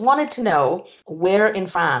 I just wanted to know where in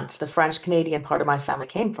France the French Canadian part of my family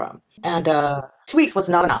came from. And 2 weeks was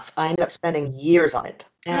not enough. I ended up spending years on it.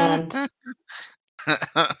 And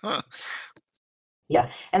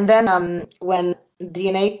yeah, and then when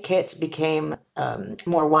DNA kits became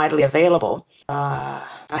more widely available, I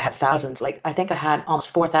had thousands. Like I think I had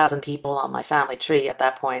almost 4,000 people on my family tree at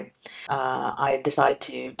that point. I decided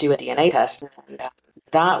to do a DNA test, and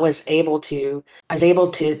that was able to. I was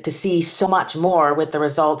able to see so much more with the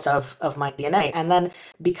results of my DNA. And then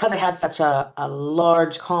because I had such a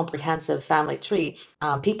large, comprehensive family tree,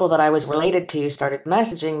 people that I was related to started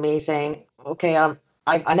messaging me saying, "Okay,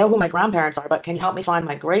 I know who my grandparents are, but can you help me find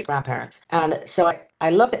my great grandparents?" And so I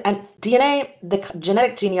looked, and DNA, the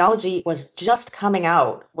genetic genealogy was just coming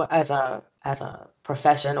out as a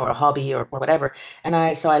profession or a hobby or whatever.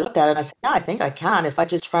 And so I looked at it and I said, yeah, I think I can. If I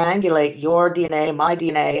just triangulate your DNA, my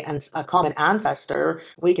DNA, and a common ancestor,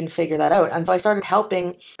 we can figure that out. And so I started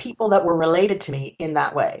helping people that were related to me in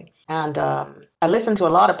that way. And I listened to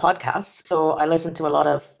a lot of podcasts. So I listened to a lot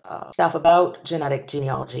of stuff about genetic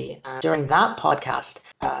genealogy. And during that podcast,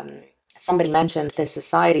 somebody mentioned this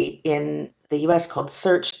society in the US called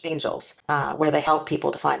Search Angels, where they help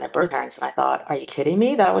people to find their birth parents. And I thought, are you kidding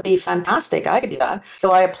me? That would be fantastic. I could do that.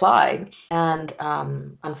 So I applied, and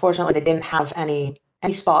unfortunately, they didn't have any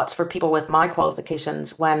spots for people with my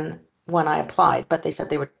qualifications when when I applied, but they said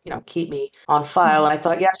they would, keep me on file. And I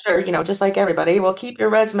thought, yeah, sure, just like everybody, we'll keep your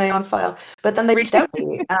resume on file. But then they reached out to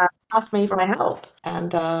me and asked me for my help.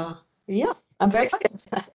 And yeah, I'm very excited.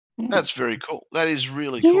 That's very cool. That is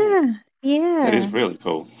really cool. Yeah, yeah. That is really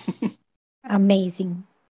cool. Amazing.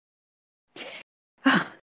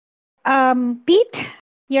 Pete,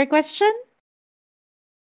 your question?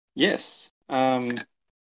 Yes. I'm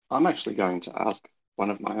actually going to ask one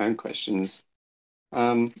of my own questions.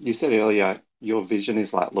 You said earlier your vision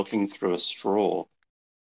is like looking through a straw.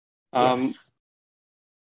 Yes.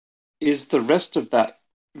 Is the rest of that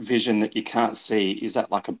vision that you can't see, is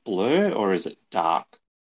that like a blur or is it dark?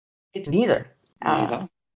 It's neither. Neither?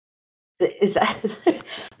 It's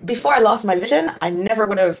before I lost my vision, I never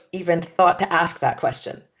would have even thought to ask that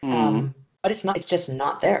question. But it's not. It's just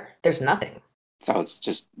not there. There's nothing. So it's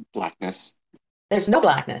just blackness. There's no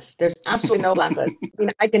blackness. There's absolutely no blackness.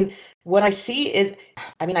 What I see is,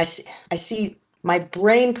 I see my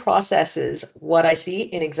brain processes what I see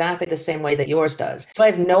in exactly the same way that yours does. So I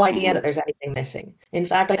have no idea that there's anything missing. In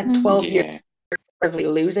fact, I had 12 years of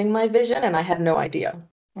losing my vision, and I had no idea.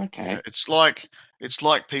 Okay. Yeah, it's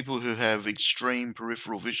like people who have extreme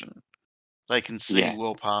peripheral vision. They can see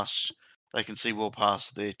well past. They can see well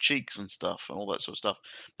past their cheeks and stuff and all that sort of stuff,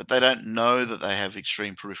 but they don't know that they have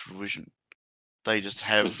extreme peripheral vision. They just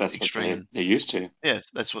have that's extreme. what they're used to. Yes,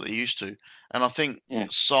 that's what they're used to. And I think Yeah.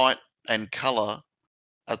 sight and color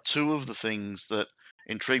are two of the things that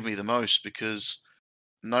intrigue me the most, because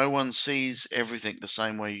no one sees everything the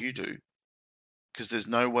same way you do. Because there's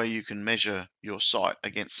no way you can measure your sight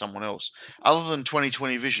against someone else other than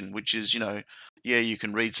 20/20 vision, which is, you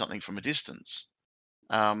can read something from a distance.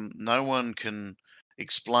 No one can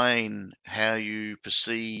explain how you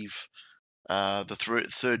perceive the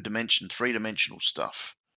third dimension, three-dimensional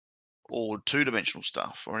stuff, or two-dimensional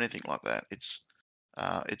stuff, or anything like that. It's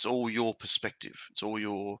all your perspective. It's all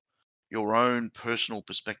your own personal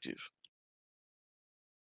perspective.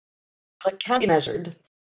 It can't be measured.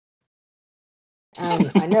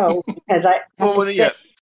 I know, because I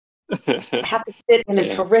have to sit in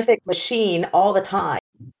this horrific machine all the time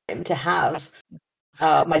to have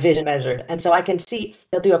my vision measured. And so I can see,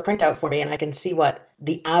 they'll do a printout for me, and I can see what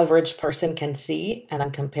the average person can see, and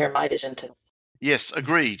then compare my vision to. Yes,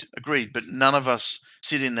 agreed. But none of us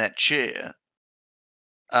sit in that chair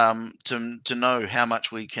to know how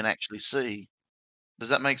much we can actually see. Does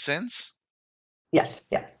that make sense? Yes.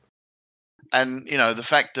 Yeah. And the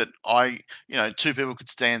fact that two people could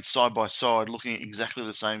stand side by side looking at exactly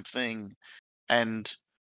the same thing and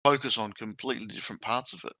focus on completely different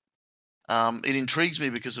parts of it. It intrigues me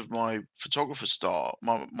because of my photographer style,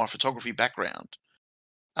 my photography background.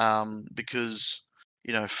 Because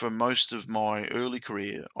for most of my early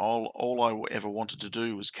career, all I ever wanted to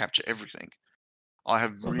do was capture everything. I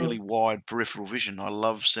have really wide peripheral vision. I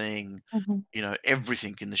love seeing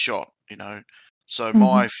everything in the shot. So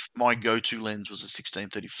my go-to lens was a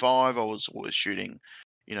 16-35. I was always shooting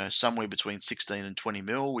somewhere between 16 and 20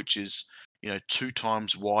 mil, which is 2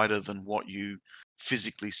 times wider than what you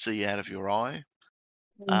physically see out of your eye.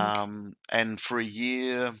 And for a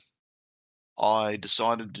year I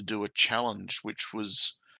decided to do a challenge, which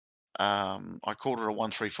was I called it a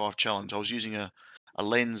 135 challenge. I was using a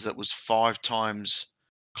lens that was 5 times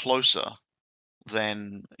closer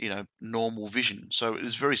than normal vision. So it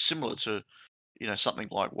is very similar to something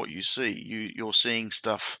like what you see. You're seeing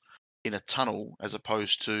stuff in a tunnel as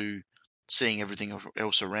opposed to seeing everything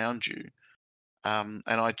else around you. And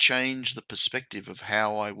I changed the perspective of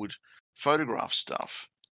how I would photograph stuff,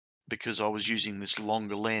 because I was using this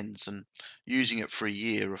longer lens, and using it for a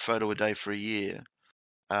year, a photo a day for a year,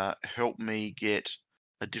 helped me get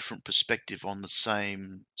a different perspective on the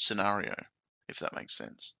same scenario, if that makes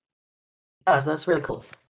sense. That's really cool.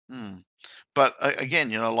 But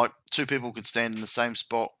again, like two people could stand in the same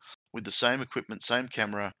spot with the same equipment, same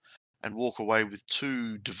camera, and walk away with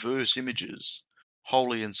two diverse images,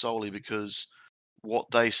 wholly and solely because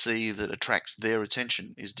what they see that attracts their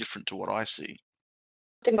attention is different to what I see.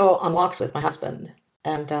 To go on walks with my husband,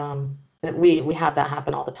 and we have that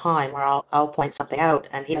happen all the time, where I'll point something out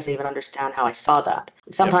and he doesn't even understand how I saw that.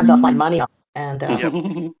 Sometimes I'll find money on it,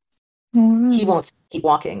 and he won't keep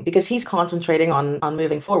walking because he's concentrating on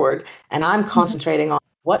moving forward, and I'm concentrating on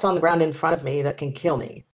what's on the ground in front of me that can kill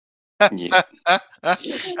me. Yeah.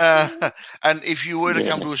 And if you were to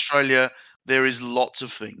come to Australia, there is lots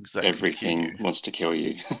of things that everything could kill you. wants to kill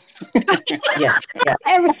you. Yeah.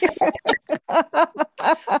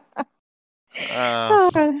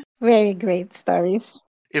 Very great stories.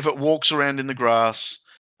 If it walks around in the grass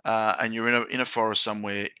and you're in a forest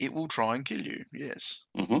somewhere, it will try and kill you. Yes.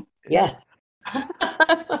 Mm-hmm. Yes.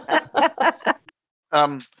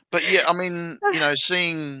 But yeah, I mean,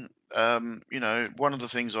 seeing, one of the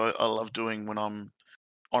things I love doing when I'm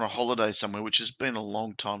on a holiday somewhere, which has been a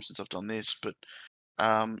long time since I've done this, but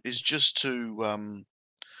is just to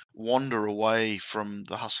wander away from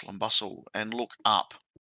the hustle and bustle and look up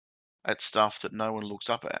at stuff that no one looks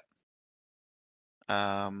up at.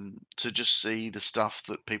 To just see the stuff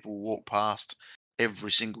that people walk past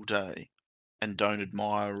every single day and don't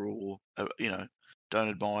admire, or don't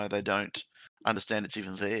admire, they don't understand it's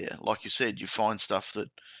even there. Like you said, you find stuff that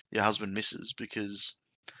your husband misses because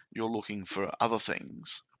you're looking for other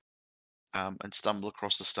things, and stumble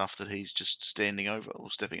across the stuff that he's just standing over or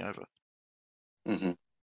stepping over. Mm-hmm.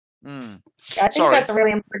 I think Sorry. that's a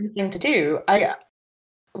really important thing to do.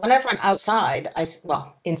 Whenever I'm outside,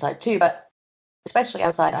 inside too, but especially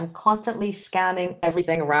outside, I'm constantly scanning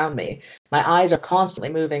everything around me. My eyes are constantly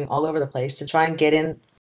moving all over the place to try and get in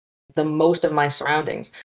the most of my surroundings.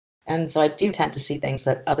 And so I do tend to see things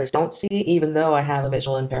that others don't see, even though I have a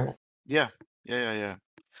visual impairment. Yeah.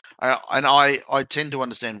 I tend to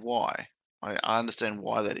understand why. I understand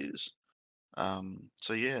why that is.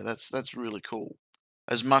 So yeah, that's really cool.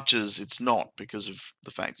 As much as it's not because of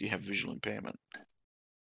the fact that you have visual impairment.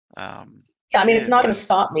 Yeah, I mean, it's not going Wow. to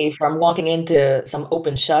stop me from walking into some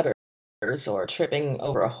open shutters or tripping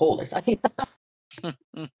over a hole or something.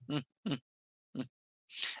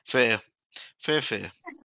 Fair.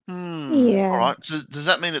 Yeah. All right. So does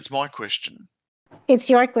that mean it's my question? It's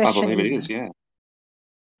your I question, believe it Ian. is, yeah.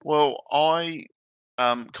 Well, I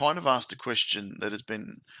kind of asked a question that has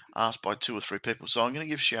been asked by 2 or 3 people, so I'm going to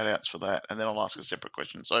give shout outs for that, and then I'll ask a separate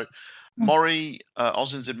question. So, Maury,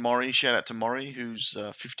 AUSNZ Maury, shout out to Maury, whose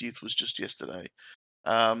 50th was just yesterday.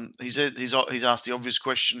 He's asked the obvious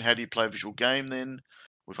question: how do you play a visual game? Then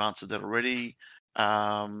we've answered that already.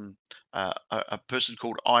 A person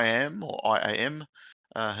called IAM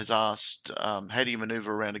has asked, how do you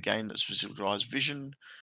maneuver around a game that specifically requires vision?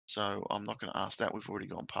 So I'm not going to ask that. We've already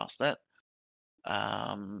gone past that.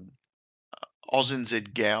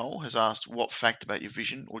 AUSNZ Gal has asked, what fact about your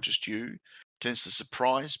vision, or just you, tends to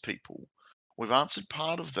surprise people? We've answered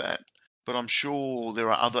part of that, but I'm sure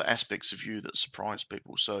there are other aspects of you that surprise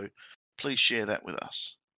people. So please share that with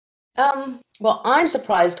us. Well, I'm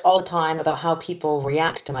surprised all the time about how people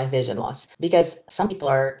react to my vision loss, because some people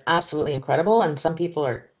are absolutely incredible and some people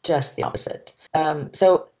are just the opposite.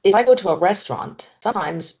 So if I go to a restaurant,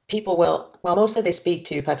 sometimes people will, well, mostly they speak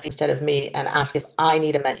to Patrick instead of me and ask if I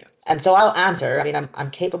need a menu. And so I'll answer. I mean,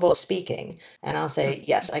 I'm capable of speaking, and I'll say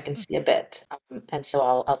yes, I can see a bit, and so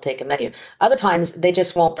I'll take a menu. Other times they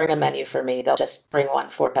just won't bring a menu for me. They'll just bring one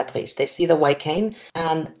for Patrice. They see the white cane,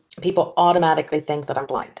 and people automatically think that I'm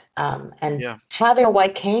blind. And Yeah. having a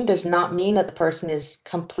white cane does not mean that the person is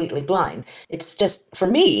completely blind. It's just, for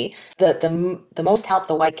me, the most help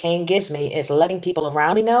the white cane gives me is letting people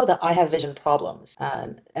around me know that I have vision problems.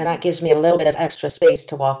 And that gives me a little bit of extra space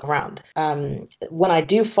to walk around. When I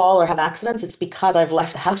do fall or have accidents, it's because I've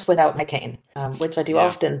left the house without my cane, which I do Yeah.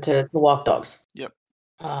 often to walk dogs. Yep.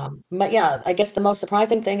 But yeah, I guess the most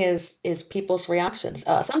surprising thing is people's reactions.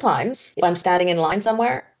 Sometimes, if I'm standing in line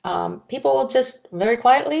somewhere, people will just very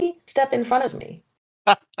quietly step in front of me.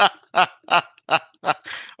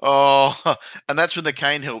 Oh, and that's when the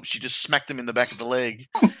cane helps. You just smack them in the back of the leg.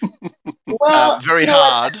 Well, Very you know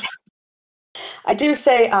what? hard. I do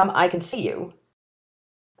say I can see you,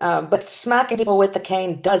 but smacking people with the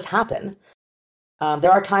cane does happen.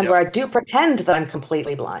 There are times Yep. where I do pretend that I'm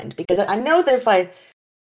completely blind, because I know that if I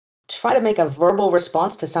try to make a verbal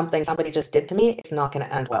response to something somebody just did to me, it's not going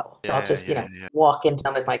to end well. So I'll just, Yeah. walk into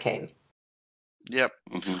them with my cane. Yep.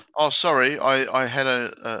 Mm-hmm. Oh, sorry. I had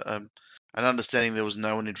an understanding there was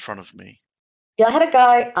no one in front of me. Yeah, I had a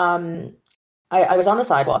guy. I was on the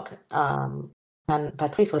sidewalk, and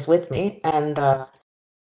Patrice was with me, and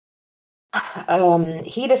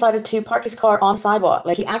he decided to park his car on the sidewalk.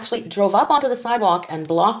 Like, he actually drove up onto the sidewalk and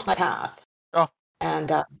blocked my path. Oh, And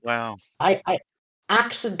wow. I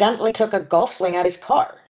accidentally took a golf swing at his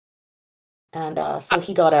car. And so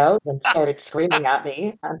he got out and started screaming at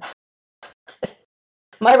me. And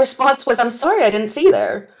my response was, "I'm sorry, I didn't see you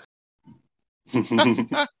there."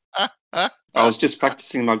 I was just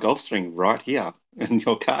practicing my golf swing right here, and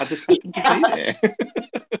your car just happened to be there.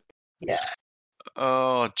 Yeah.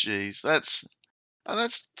 Oh, geez. That's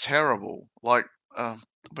terrible. Like,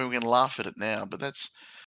 we can laugh at it now, but that's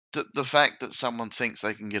the fact that someone thinks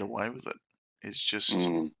they can get away with it is just,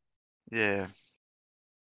 yeah.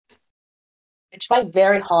 I try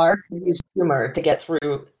very hard to use humor to get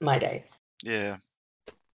through my day. Yeah.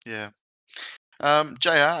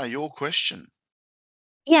 JR, your question.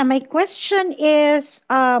 Yeah, my question is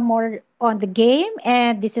more on the game,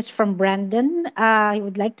 and this is from Brandon. I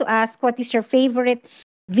would like to ask, what is your favorite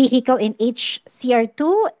vehicle in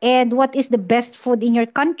HCR2, and what is the best food in your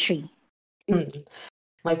country?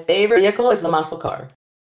 My favorite vehicle is the muscle car.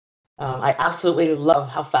 I absolutely love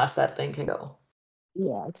how fast that thing can go.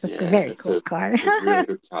 Yeah, it's a Yeah, very cool car. it's a really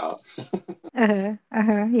good car.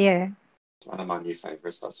 Yeah. One of my new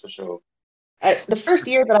favorites, that's for sure. The first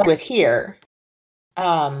year that I was here,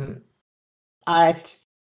 um, I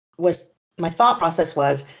was my thought process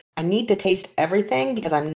was I need to taste everything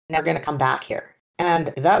because I'm never going to come back here.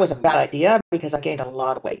 And that was a bad idea because I gained a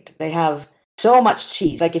lot of weight. They have so much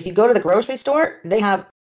cheese. Like if you go to the grocery store, they have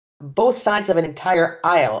both sides of an entire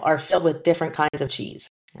aisle are filled with different kinds of cheese.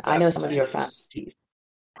 I know That's some of you are fans dangerous. of cheese.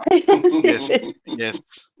 Yes, yes.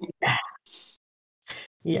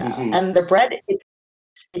 Yeah, and the bread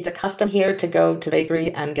it's a custom here to go to the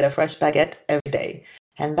bakery and get a fresh baguette every day,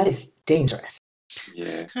 and that is dangerous.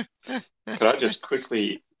 Yeah. Could I just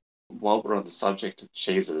quickly, while we're on the subject of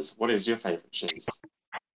cheeses, what is your favorite cheese?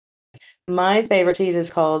 My favorite cheese is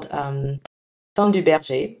called Tom du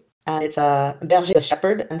Berger, and it's a Berger the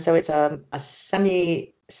shepherd, and so it's a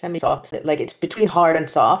semi soft, like it's between hard and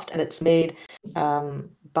soft, and it's made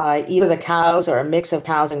by either the cows or a mix of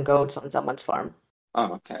cows and goats on someone's farm.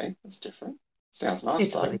 Oh, okay. That's different. Sounds nice,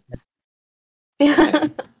 It's though. really Yeah.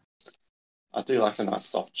 good. I do like a nice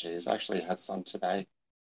soft cheese. I actually had some today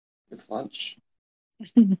with lunch.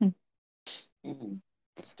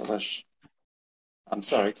 It's delish. I'm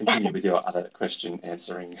sorry, continue with your other question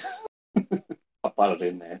answering. I butted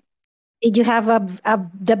in there. Did you have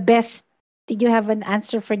the best? Did you have an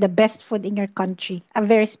answer for the best food in your country? A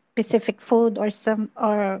very specific food or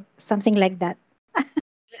something like that?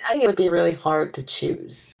 I think it would be really hard to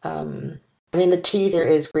choose. I mean, the cheese here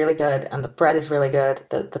is really good, and the bread is really good.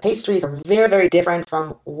 The pastries are very, very different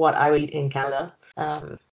from what I would eat in Canada.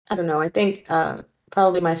 I don't know. I think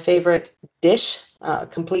probably my favorite dish,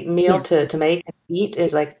 complete meal Yeah. to make and eat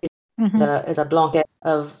is like Mm-hmm. is a blanquette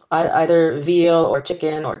of either veal or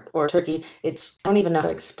chicken or turkey. I don't even know how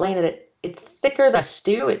to explain it. It's thicker than a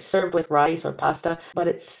stew. It's served with rice or pasta, but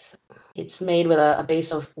it's made with a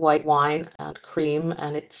base of white wine and cream,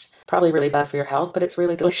 and it's probably really bad for your health, but it's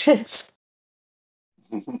really delicious.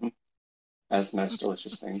 As most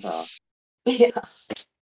delicious things are. Yeah.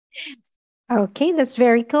 Okay, that's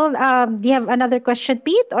very cool. Do you have another question,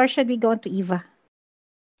 Pete, or should we go on to Eva?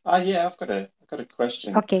 Yeah, I've got a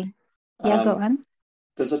question. Okay. Yeah, go Um, on.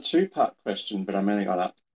 there's a two-part question, but I'm only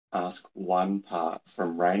gonna ask one part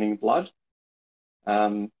from Raining Blood.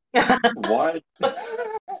 Why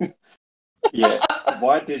yeah,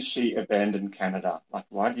 why did she abandon Canada? Like,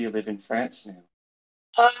 why do you live in France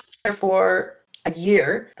now? For a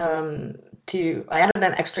year, I added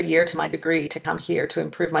an extra year to my degree to come here to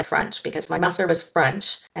improve my French because my master was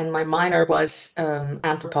French and my minor was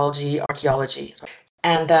anthropology, archaeology.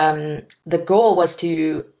 And the goal was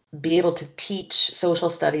to be able to teach social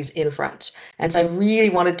studies in French. And so I really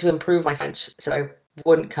wanted to improve my French so I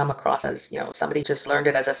wouldn't come across as, somebody just learned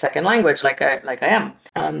it as a second language like I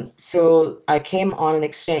am. So I came on an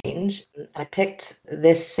exchange. I picked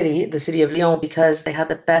this city, the city of Lyon, because they had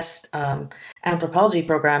the best anthropology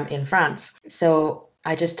program in France. So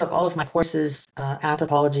I just took all of my courses,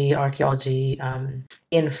 anthropology, archaeology,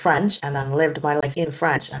 in French, and then lived my life in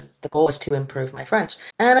French. And the goal was to improve my French.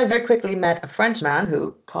 And I very quickly met a Frenchman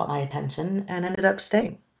who caught my attention and ended up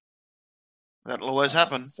staying. That'll always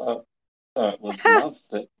happen. So it was love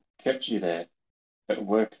that kept you there, but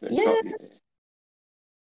work that Yeah. got you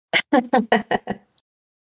there.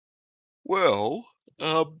 Well,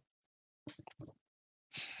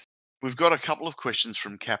 we've got a couple of questions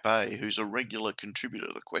from Cap A, who's a regular contributor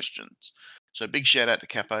to the questions. So big shout out to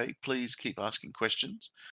Cap A. Please keep asking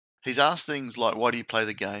questions. He's asked things like, why do you play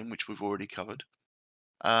the game, which we've already covered,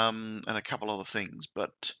 and a couple other things.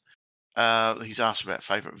 But he's asked about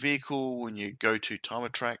favourite vehicle when you go to time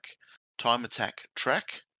attack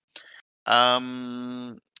track.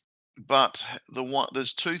 But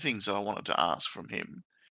there's two things that I wanted to ask from him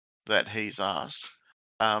that he's asked.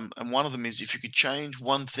 And one of them is, if you could change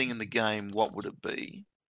one thing in the game, what would it be?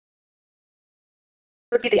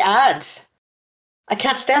 Look at the ads. I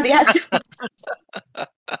can't stand the ads.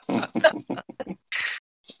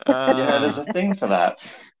 Yeah, there's a thing for that.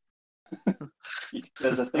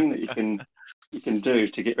 There's a thing that you can do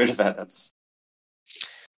to get rid of ads.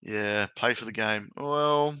 Yeah, pay for the game.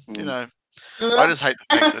 Well, Mm. I just hate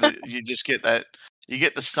the fact that you just get that. You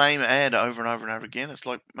get the same ad over and over and over again. It's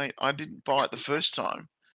like, mate, I didn't buy it the first time.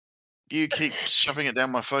 You keep shoving it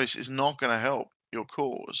down my face is not going to help. your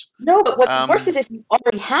cause. No, but what's worse is if you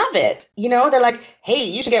already have it. They're like, "Hey,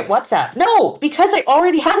 you should get WhatsApp." No, because I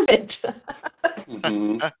already have it.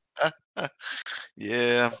 Mhm.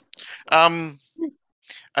 Yeah. And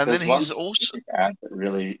There's then one he's also specific ad that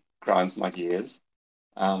really grinds my gears.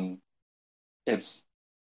 It's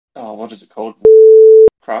what is it called?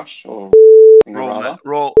 Crush or rather.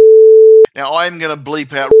 Raw. Now I'm going to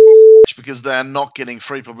bleep out because they are not getting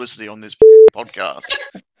free publicity on this podcast.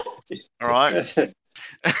 All right. This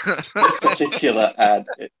particular ad,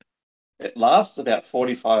 it lasts about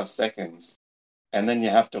 45 seconds, and then you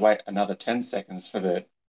have to wait another 10 seconds for the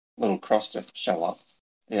little cross to show up.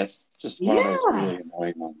 Yeah, it's just one of those really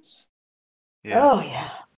annoying ones. Yeah. Oh yeah.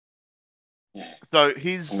 Yeah. So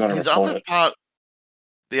his I'm gonna his record other it. part,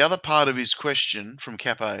 the other part of his question from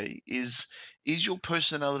Cap A is your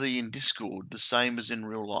personality in Discord the same as in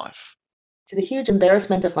real life? To the huge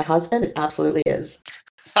embarrassment of my husband, it absolutely is.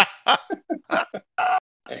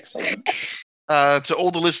 Excellent. To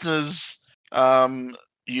all the listeners,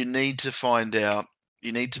 you need to find out.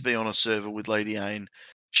 You need to be on a server with Lady Aine.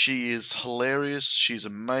 She is hilarious. She's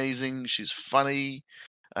amazing. She's funny.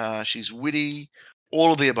 She's witty.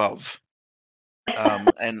 All of the above.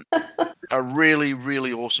 And a really,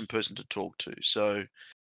 really awesome person to talk to. So,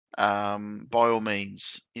 by all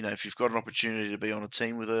means, if you've got an opportunity to be on a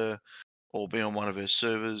team with her or be on one of her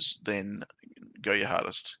servers, then go your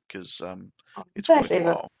hardest because it's Thanks, Ava.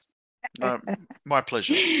 worthwhile. No, my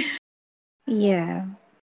pleasure. Yeah.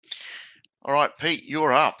 All right, Pete,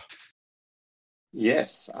 you're up.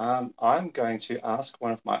 Yes, I'm going to ask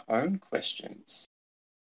one of my own questions.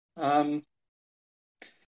 How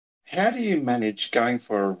do you manage going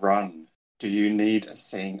for a run? Do you need a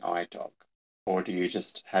seeing eye dog, or do you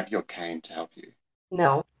just have your cane to help you?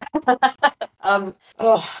 No.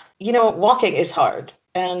 Walking is hard.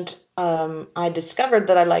 And I discovered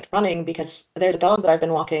that I liked running because there's a dog that I've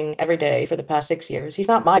been walking every day for the past 6 years. He's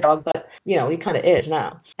not my dog, but he kind of is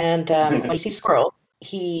now. And when he sees squirrels,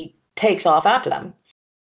 he takes off after them.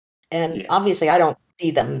 And Yes. obviously, I don't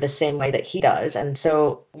see them the same way that he does. And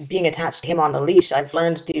so, being attached to him on the leash, I've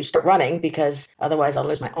learned to start running because otherwise I'll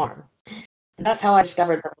lose my arm. And that's how I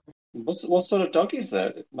discovered that. What sort of dog is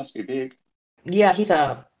that? It must be big. Yeah, he's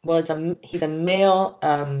a male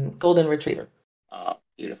golden retriever. Ah,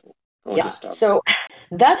 beautiful. Yeah, Gorgeous dogs. so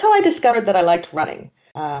that's how I discovered that I liked running.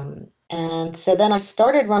 And so then I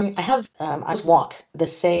started running. I just walk the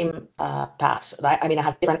same paths. I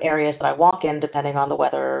have different areas that I walk in depending on the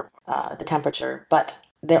weather, the temperature, but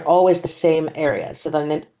they're always the same areas. So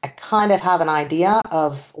then I kind of have an idea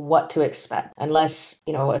of what to expect, unless,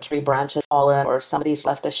 a tree branch has fallen or somebody's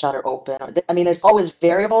left a shutter open. There's always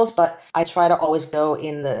variables, but I try to always go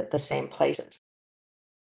in the same places.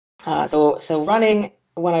 So running,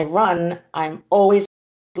 when I run, I'm always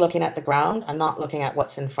looking at the ground. I'm not looking at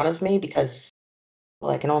what's in front of me because,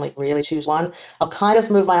 well, I can only really choose one. I'll kind of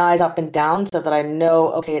move my eyes up and down so that I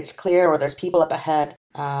know, okay, it's clear or there's people up ahead,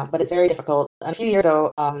 but it's very difficult. A few years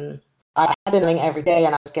ago, I had been running every day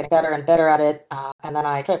and I was getting better and better at it. And then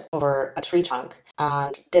I tripped over a tree trunk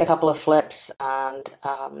and did a couple of flips and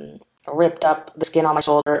ripped up the skin on my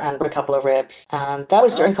shoulder and broke a couple of ribs. And that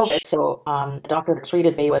was during COVID. So the doctor that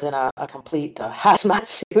treated me was in a complete hazmat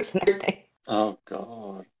suit and everything. Oh,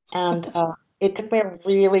 God. And it took me a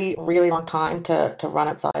really, really long time to run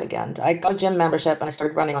outside again. I got a gym membership and I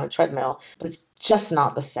started running on a treadmill, but it's just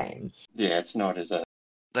not the same. Yeah, it's not, is it?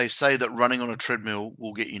 They say that running on a treadmill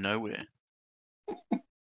will get you nowhere.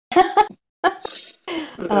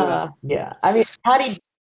 Yeah. Patty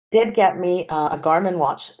did get me a Garmin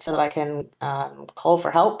watch so that I can call for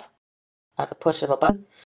help at the push of a button.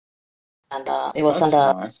 And it will That's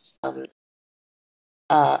send nice.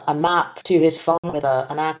 a map to his phone with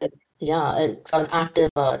an active, yeah, it's got an active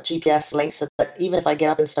GPS link so that even if I get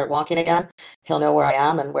up and start walking again, he'll know where I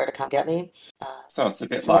am and where to come get me. So it's a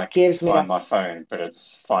bit So it like gives me Find My Phone, but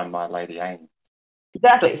it's Find My Lady Aine.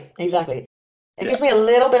 Exactly. It Yeah. gives me a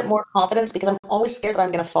little bit more confidence because I'm always scared that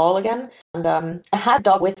I'm going to fall again. And I had a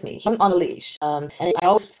dog with me. He wasn't on a leash. And I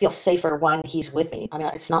always feel safer when he's with me.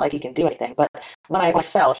 It's not like he can do anything. But when I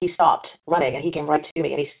fell, he stopped running and he came right to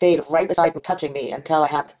me and he stayed right beside me, touching me until I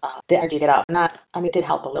had the energy to get up. And that, it did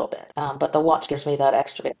help a little bit. But the watch gives me that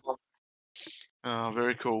extra bit more. Oh,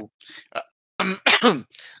 very cool.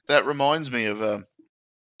 That reminds me of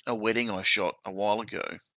a wedding I shot a while ago.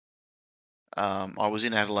 I was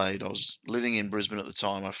in Adelaide. I was living in Brisbane at the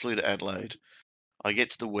time. I flew to Adelaide. I get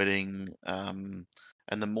to the wedding, and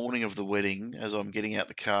the morning of the wedding, as I'm getting out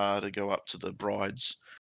the car to go up to the bride's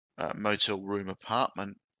motel room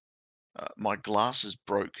apartment, my glasses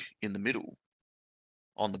broke in the middle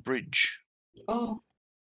on the bridge. Oh.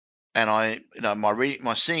 and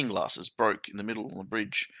my seeing glasses broke in the middle on the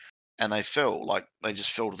bridge, and they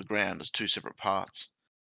just fell to the ground as two separate parts.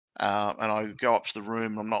 And I go up to the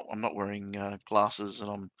room. I'm not wearing glasses,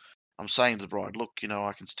 and I'm saying to the bride, look,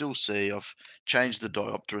 I can still see. I've changed the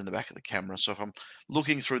diopter in the back of the camera, so if I'm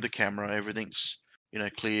looking through the camera, everything's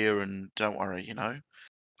clear, and don't worry.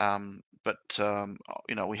 But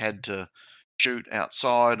we had to shoot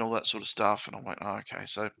outside and all that sort of stuff, and I'm like, oh, okay.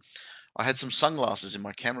 So I had some sunglasses in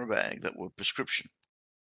my camera bag that were prescription,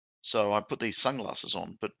 so I put these sunglasses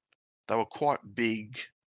on, but they were quite big,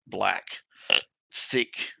 black,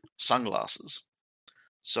 thick sunglasses.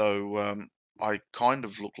 So I kind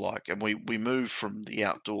of look like, and we moved from the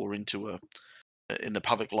outdoor into in the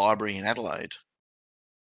public library in Adelaide.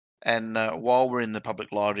 And while we're in the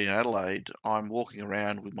public library in Adelaide, I'm walking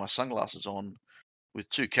around with my sunglasses on, with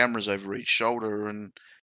two cameras over each shoulder, and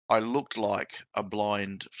I looked like a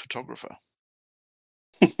blind photographer.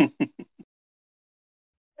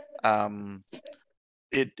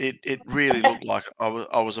 It really looked like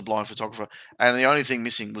I was a blind photographer, and the only thing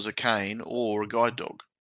missing was a cane or a guide dog.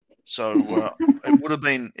 So it would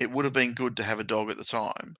have been good to have a dog at the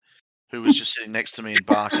time who was just sitting next to me and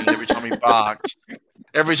barking. And every time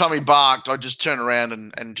he barked, I'd just turn around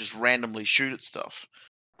and just randomly shoot at stuff.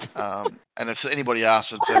 And if anybody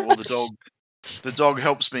asked, I'd say, well, the dog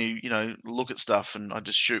helps me, look at stuff, and I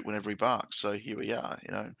just shoot whenever he barks. So here we are,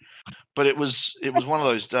 But it was one of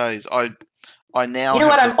those days. I now You know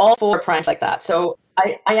have what? I'm all for pranks like that. So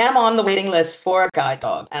I am on the waiting list for a guide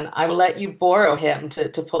dog, and I will let you borrow him to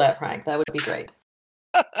pull that prank. That would be great.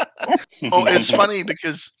 Well, it's funny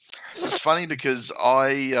because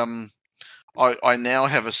I now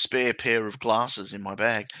have a spare pair of glasses in my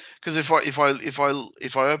bag, because if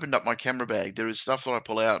I opened up my camera bag, there is stuff that I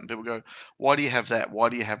pull out and people go, why do you have that? Why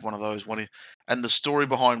do you have one of those? And the story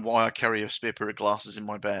behind why I carry a spare pair of glasses in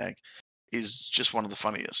my bag is just one of the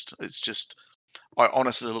funniest. It's just, I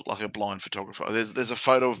honestly look like a blind photographer. There's a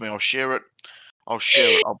photo of me. I'll share it.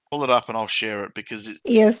 I'll pull it up and I'll share it, because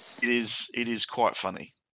Yes. it is quite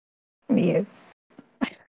funny. Yes.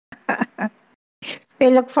 We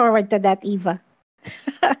look forward to that, Eva.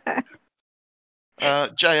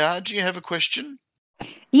 JR, do you have a question?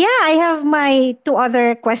 Yeah, I have my two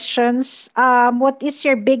other questions. What is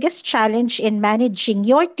your biggest challenge in managing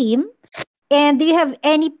your team? And do you have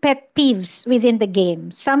any pet peeves within the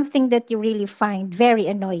game? Something that you really find very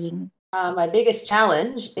annoying? My biggest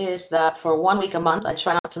challenge is that for 1 week a month, I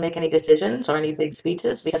try not to make any decisions or any big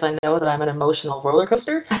speeches, because I know that I'm an emotional roller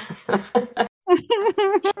coaster.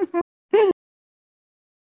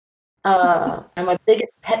 And my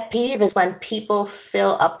biggest pet peeve is when people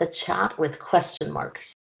fill up the chat with question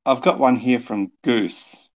marks. I've got one here from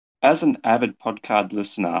Goose. As an avid podcast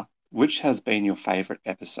listener, which has been your favourite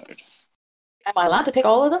episode? Am I allowed to pick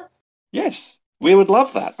all of them? Yes, we would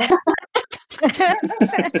love that.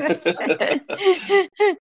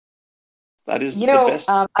 That is the best.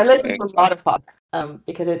 I listen to a lot of podcasts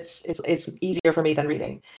because it's easier for me than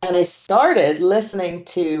reading. And I started listening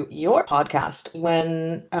to your podcast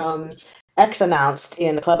when X announced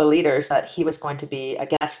in the Club of Leaders that he was going to be a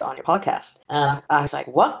guest on your podcast. And I was like,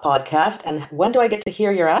 what podcast? And when do I get to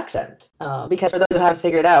hear your accent? Because for those who haven't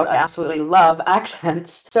figured out, I absolutely love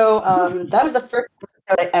accents. So that was the first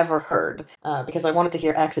episode I ever heard, because I wanted to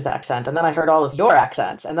hear X's accent. And then I heard all of your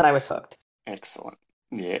accents, and then I was hooked. Excellent.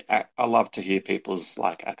 Yeah, I love to hear people's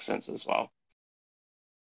accents as well.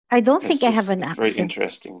 I don't think I have an It's accent. very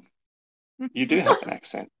interesting. You do have an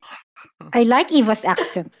accent. I like Eva's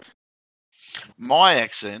accent. My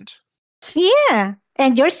accent? Yeah,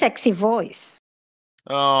 and your sexy voice.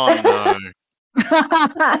 Oh, no.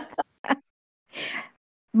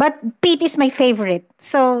 But Pete is my favorite.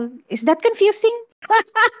 So is that confusing?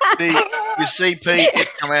 You see, Pete, it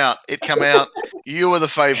come out. You are the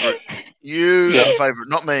favourite. You are the favourite,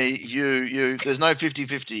 not me. You. There's no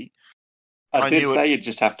 50-50. I did say you'd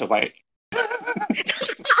just have to wait.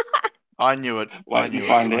 I knew it. Wait and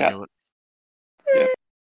find out. Yeah.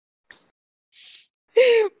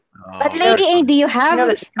 But Lady Aine, do you have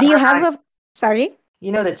a sorry?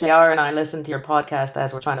 You know that JR and I listen to your podcast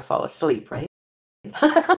as we're trying to fall asleep, right?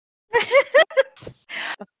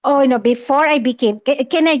 Oh no! Before I became,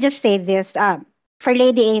 can I just say this? For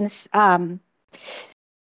Lady Aine's, how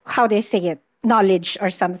do I say it? Knowledge or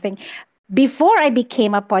something. Before I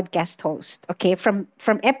became a podcast host, okay, from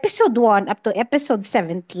episode 1 up to episode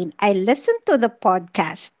 17, I listened to the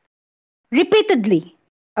podcast repeatedly.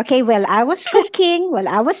 Okay, while I was cooking, while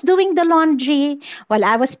I was doing the laundry, while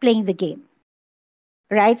I was playing the game.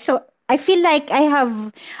 Right? So I feel like I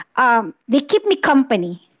have, they keep me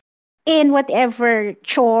company in whatever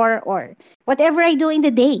chore or whatever I do in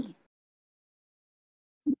the day.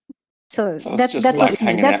 So So it's just that like was me.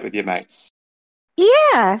 hanging out with your mates.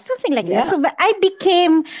 Yeah, something like that. Yeah. So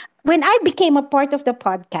when I became a part of the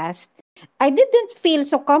podcast, I didn't feel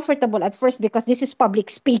so comfortable at first because this is public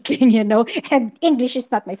speaking, and English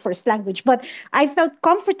is not my first language, but I felt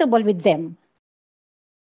comfortable with them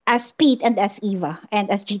as Pete and as Eva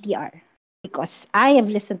and as GTR because I have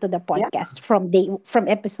listened to the Yeah. podcast from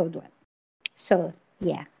episode 1. So,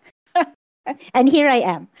 yeah. And here I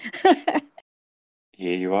am.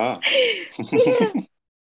 Here you are. Yeah.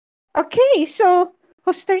 Okay, so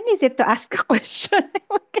whose turn is it to ask a question?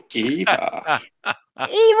 Eva.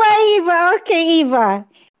 Eva. Okay, Eva.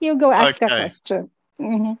 You go ask a Okay. question.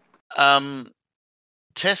 Mhm.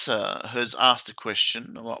 Tessa has asked a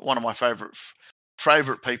question. One of my favorite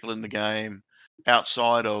people in the game,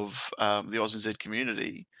 outside of the AUSNZ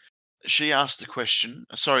community. She asked the question.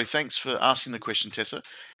 Sorry, thanks for asking the question, Tessa.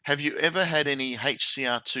 Have you ever had any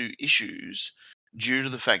HCR2 issues due to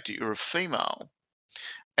the fact that you're a female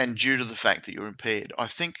and due to the fact that you're impaired? I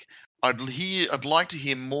think I'd like to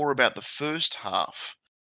hear more about the first half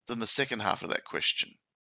than the second half of that question.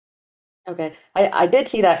 Okay, I did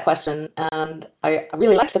see that question, and I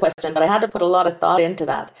really liked the question, but I had to put a lot of thought into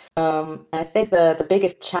that. I think the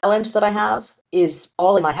biggest challenge that I have is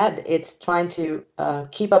all in my head. It's trying to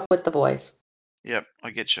keep up with the boys. Yep, I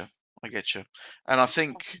get you. And I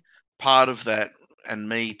think part of that, and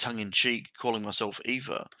me tongue in cheek calling myself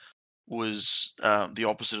Eva, was the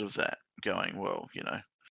opposite of that. Going, well,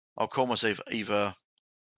 I'll call myself Eva.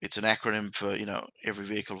 It's an acronym for every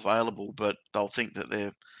vehicle available, but they'll think that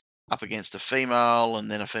they're up against a female, and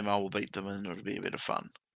then a female will beat them, and it'll be a bit of fun.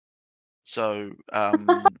 So, I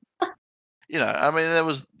mean, there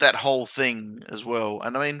was that whole thing as well.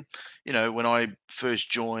 And I mean, when I first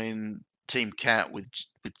joined Team Cat with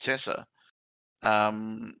Tessa,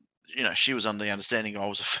 she was under the understanding I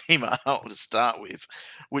was a female to start with,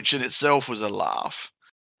 which in itself was a laugh.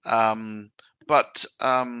 But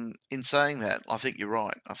in saying that, I think you're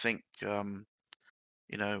right. I think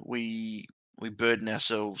we burden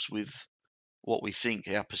ourselves with what we think,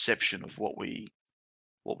 our perception of what we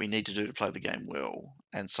need to do to play the game well,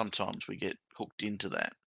 and sometimes we get hooked into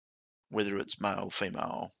that, whether it's male,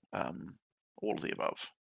 female, all of the above.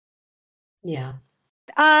 Yeah.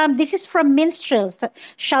 This is from Minstrel. So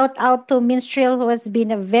shout out to Minstrel, who has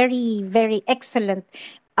been a very, very excellent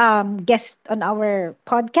guest on our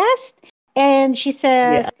podcast. And she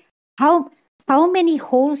Yeah. says, how many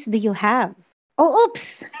holes do you have? Oh,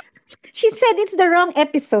 oops. She said it's the wrong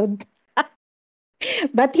episode.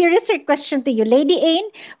 But here is her question to you, Lady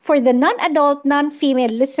Aine. For the non-adult,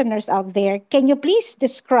 non-female listeners out there, can you please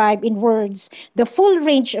describe in words the full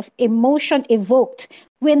range of emotion evoked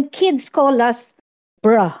when kids call us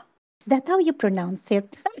bruh? Is that how you pronounce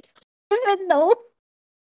it? I don't know.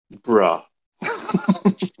 Bruh.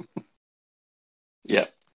 Yeah.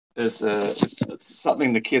 It's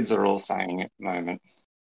something the kids are all saying at the moment.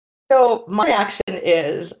 So my reaction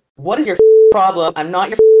is, what is your problem? I'm not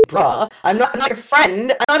your bruh. I'm not your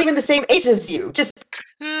friend. I'm not even the same age as you. Just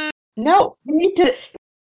no. You need to,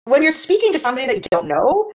 when you're speaking to somebody that you don't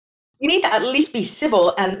know, you need to at least be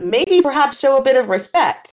civil and maybe perhaps show a bit of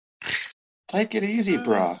respect. Take it easy,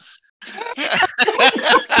 bruh.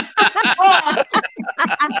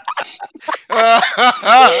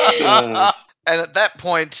 And at that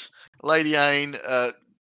point, Lady Aine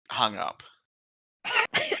hung up.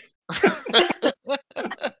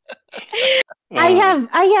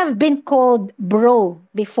 I have been called bro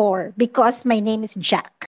before because my name is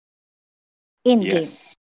Jack in game.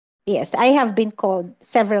 Yes. Yes, I have been called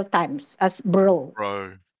several times as bro.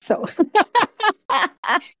 Bro. So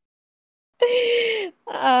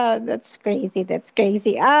that's crazy. That's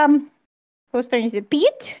crazy. Whose turn is it?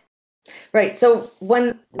 Pete? Right. So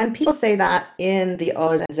when people say that in the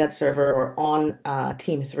AUSNZ server or on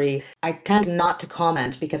Team 3, I tend not to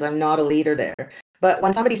comment because I'm not a leader there. But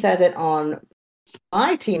when somebody says it on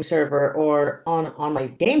my team server or on my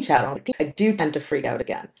game chat on my team, I do tend to freak out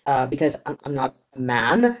again because I'm not a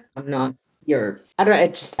man. I'm not your. I don't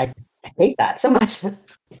know. I hate that so much.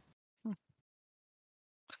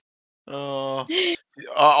 I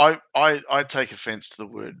take offense to the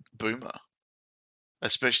word boomer,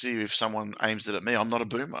 especially if someone aims it at me. I'm not a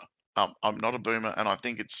boomer. I'm not a boomer, and I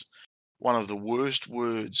think it's one of the worst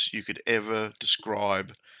words you could ever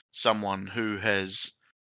describe someone who has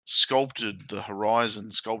sculpted the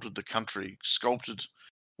horizon, sculpted the country, sculpted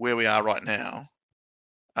where we are right now.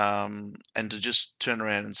 And to just turn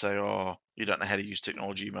around and say, "Oh, you don't know how to use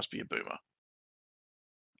technology. You must be a boomer."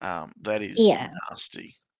 That is Yeah,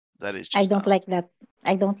 nasty. That is I just don't nasty. like that.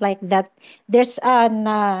 I don't like that. There's an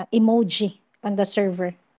emoji on the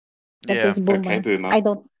server that Yeah. says Okay, boomer. boomer. I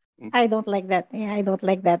don't. I don't like that. Yeah, I don't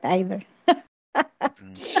like that either.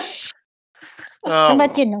 Mm. Oh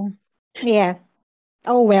But well. yeah.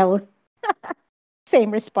 Oh well.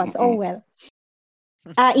 Same response. Oh Mm-mm. well.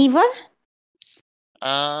 Eva?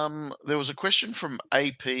 There was a question from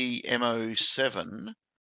APMO7.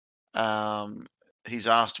 He's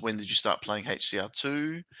asked, when did you start playing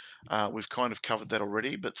HCR2? We've kind of covered that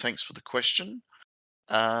already, but thanks for the question.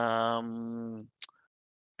 And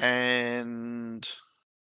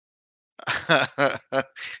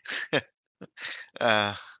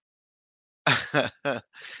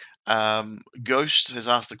uh, Ghost has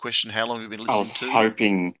asked the question, how long have you been I was listening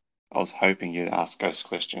to? hoping you'd ask Ghost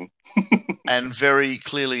question. And very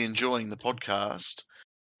clearly enjoying the podcast.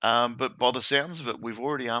 But by the sounds of it, we've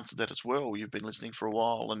already answered that as well. You've been listening for a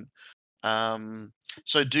while. And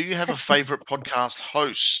so do you have a favorite podcast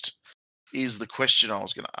host is the question I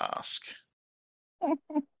was going to ask.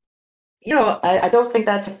 I don't think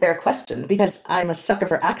that's a fair question because I'm a sucker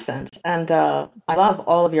for accents and I love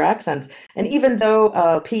all of your accents. And even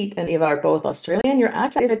though Pete and Eva are both Australian, your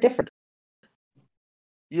accent is different.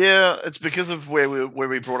 Yeah, it's because of where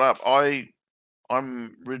we brought up. I'm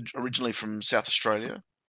originally from South Australia,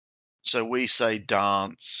 so we say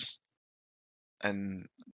dance and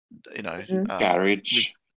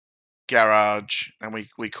Garage. and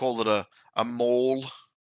we call it a mall.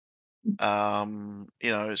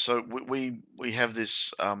 So we have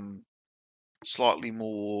this slightly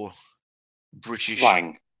more British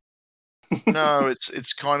Slang. No,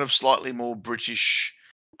 it's kind of slightly more British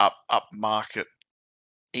upmarket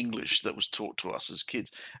English that was taught to us as kids.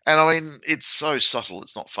 And I mean, it's so subtle,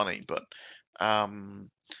 it's not funny, but and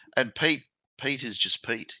Pete is just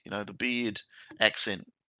Pete, the beard accent,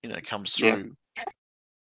 comes Yeah. through.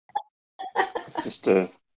 Just a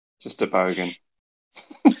bogan.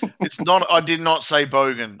 It's not. I did not say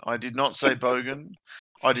bogan. I did not say bogan.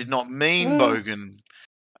 I did not mean bogan.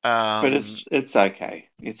 But it's okay.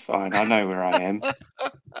 It's fine. I know where I am.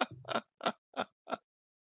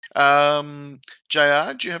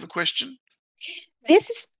 JR, do you have a question?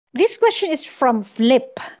 This question is from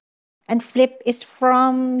Flip, and Flip is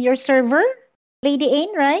from your server, Lady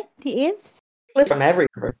Aine, right? He is Flip from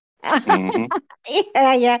everywhere. Mm-hmm.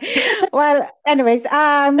 Yeah. Well, anyways,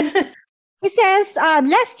 he says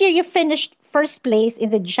last year you finished first place in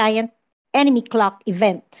the giant enemy clock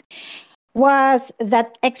event. Was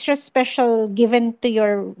that extra special given to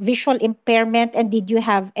your visual impairment, and did you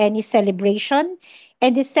have any celebration?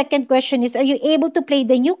 And the second question is, are you able to play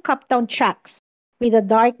the new Cuptown tracks with a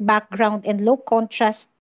dark background and low contrast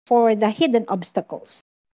for the hidden obstacles?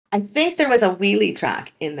 I think there was a wheelie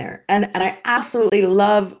track in there, and I absolutely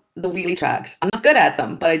love the wheelie tracks. I'm not good at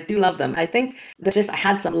them, but I do love them. I think that I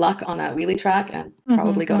had some luck on that wheelie track and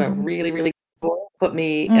probably got a really, really good score, put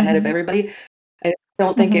me ahead of everybody. I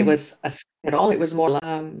don't think it was a at all. It was more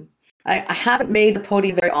I haven't made the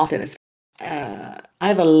podium very often. I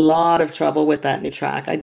have a lot of trouble with that new track.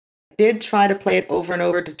 I did try to play it over and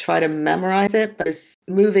over to try to memorize it, but it's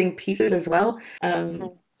moving pieces as well.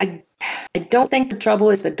 I don't think the trouble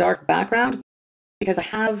is the dark background because I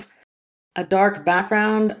have a dark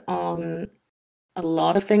background on a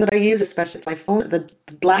lot of things that I use, especially with my phone. The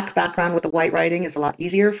black background with the white writing is a lot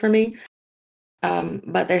easier for me.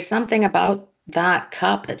 But there's something about that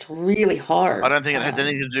cup that's really hard. I don't think it has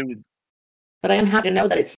anything to do with. But I am happy to know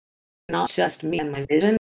that it's not just me and my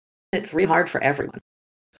vision. It's really hard for everyone.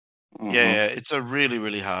 Mm-hmm. Yeah, it's a really,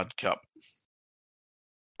 really hard cup.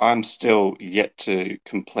 I'm still yet to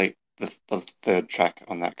complete the third track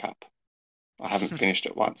on that cup. I haven't finished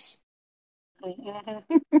it once.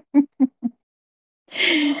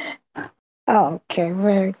 Okay,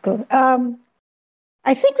 very good.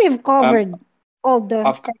 I think we've covered all the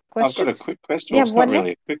questions. I've got a quick question. You Well, have it's one not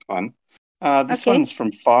really a quick one. This Okay. one's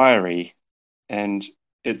from Fiery, and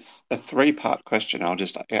it's a 3-part question. I'll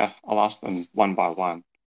ask them one by one.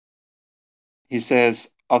 He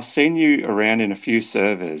says, I've seen you around in a few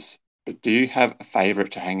servers, but do you have a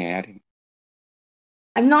favorite to hang out in?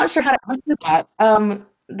 I'm not sure how to answer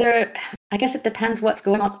that. I guess it depends what's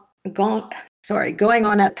going on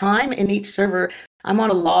at time in each server. I'm on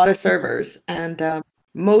a lot of servers, and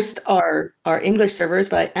most are English servers,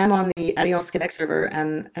 but I am on the AUSNZ server,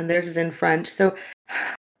 and theirs is in French. So,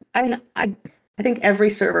 I mean, I think every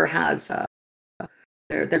server has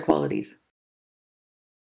their qualities.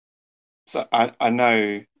 So I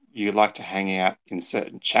know you like to hang out in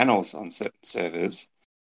certain channels on certain servers,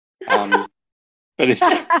 but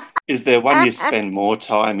is there one you spend more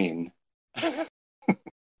time in?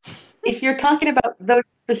 If you're talking about those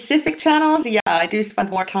specific channels, yeah, I do spend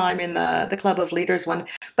more time in the Club of Leaders one,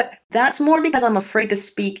 but that's more because I'm afraid to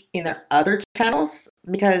speak in their other channels.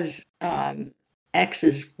 because X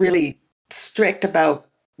is really strict about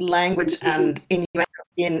language and innuendo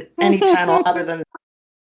in any channel other than.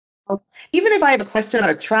 Even if I have a question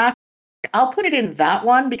about a track, I'll put it in that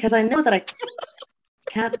one because I know that I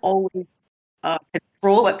can't always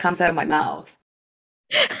control what comes out of my mouth.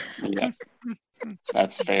 Yeah,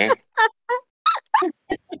 that's fair.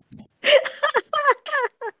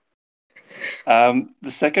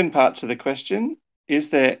 The second part to the question, is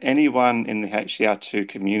there anyone in the HCR2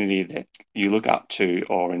 community that you look up to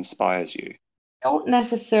or inspires you? I don't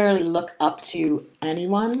necessarily look up to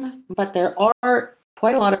anyone, but there are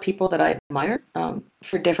quite a lot of people that I admire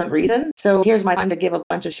for different reasons. So here's my time to give a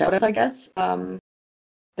bunch of shout outs, I guess.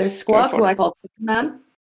 There's Squawk, who I call Man,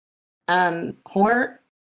 and Horner.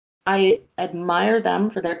 I admire them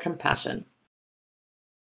for their compassion,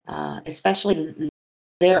 especially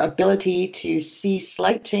their ability to see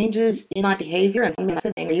slight changes in my behavior and send me a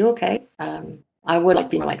message saying, "Are you okay?" I would like to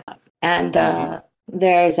be more like that. And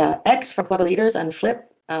there's X from Club of Leaders and Flip.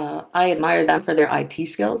 I admire them for their IT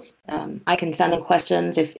skills. I can send them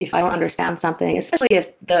questions if I don't understand something, especially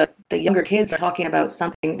if the younger kids are talking about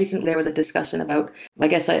something. Recently, there was a discussion about, I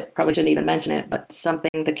guess I probably shouldn't even mention it, but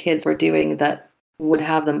something the kids were doing that would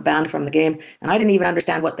have them banned from the game. And I didn't even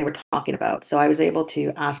understand what they were talking about. So I was able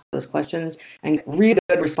to ask those questions and get really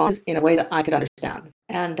good responses in a way that I could understand.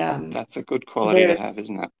 And that's a good quality to have,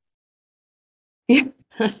 isn't it?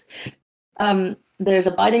 Yeah. There's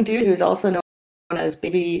a biting dude who's also known as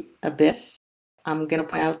Baby Abyss. I'm going to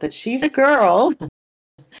point out that she's a girl.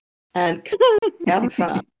 And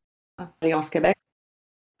from Alliance Quebec.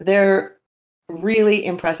 They're really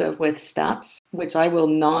impressive with stats, which I will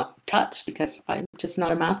not touch because I'm just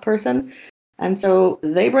not a math person. And so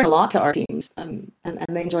they bring a lot to our teams, and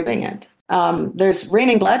they enjoy doing it. There's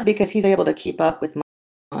Raining Blood because he's able to keep up with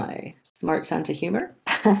my smart sense of humor.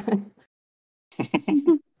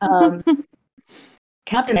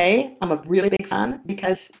 Captain A, I'm a really big fan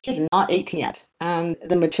because he's not 18 yet. And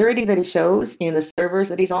the maturity that he shows in the servers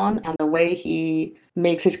that he's on and the way he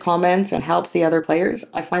makes his comments and helps the other players,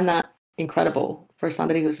 I find that incredible for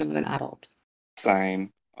somebody who's an adult.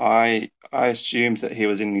 Same. I assumed that he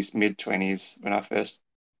was in his mid-20s when I first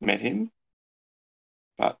met him,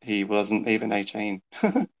 but he wasn't even 18.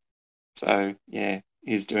 So, yeah,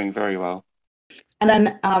 he's doing very well. And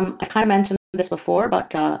then I kind of mentioned this before,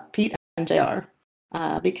 but Pete and JR,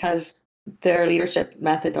 because their leadership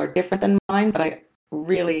methods are different than mine, but I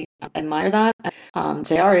really admire that.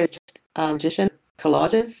 JR is just a magician,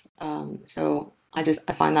 collages, so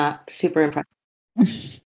I find that super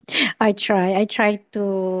impressive. I try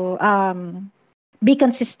to be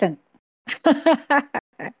consistent.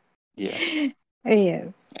 Yes.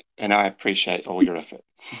 Yes. And I appreciate all your effort.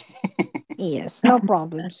 Yes, no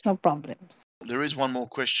problems. There is one more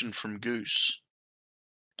question from Goose.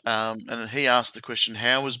 And he asked the question,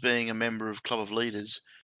 how has being a member of Club of Leaders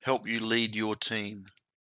help you lead your team?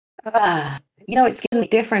 It's given me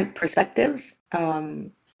different perspectives,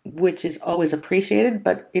 which is always appreciated,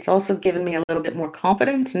 but it's also given me a little bit more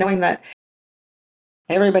confidence knowing that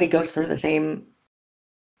everybody goes through the same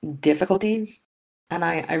difficulties. And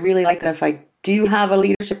I really like that if I do have a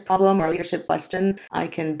leadership problem or a leadership question, I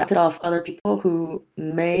can bounce it off other people who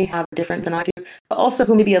may have different than I do, but also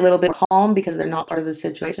who may be a little bit calm because they're not part of the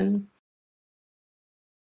situation.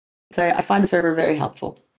 So I find the server very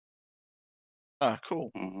helpful. Ah,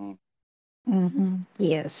 cool.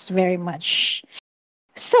 Yes, very much.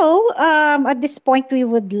 So, at this point, we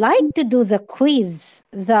would like to do the quiz,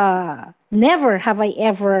 the Never Have I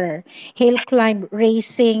Ever HillClimb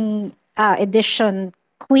Racing edition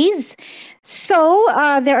quiz. So,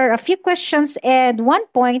 there are a few questions and 1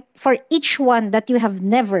 point for each one that you have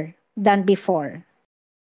never done before.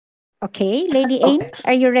 Okay, Lady Aine,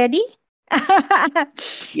 are you ready?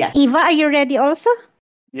 Yes. Eva, are you ready also?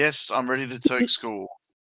 Yes, I'm ready to take score.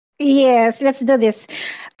 Yes, let's do this.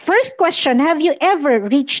 First question, have you ever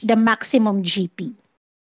reached the maximum GP?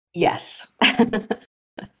 Yes.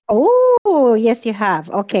 Oh, yes, you have.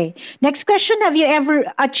 Okay. Next question, have you ever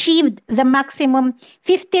achieved the maximum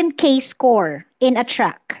 15K score in a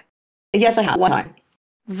track? Yes, I have. One time.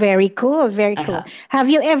 Very cool, very cool. Have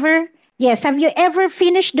you ever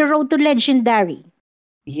finished the road to legendary?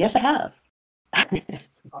 Yes, I have.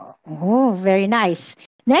 Oh, very nice.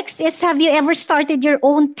 Next is, have you ever started your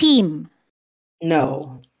own team?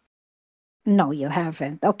 No. No, you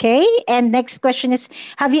haven't. Okay. And next question is,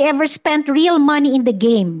 have you ever spent real money in the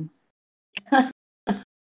game?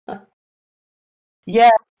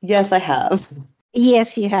 Yes, I have.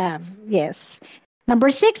 Yes, you have. Yes.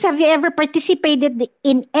 Number 6, have you ever participated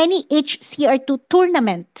in any HCR2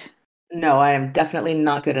 tournament? No, I am definitely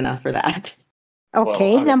not good enough for that.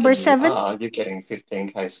 Okay, I number reckon you 7. are. You're getting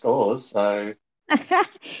 15K scores, so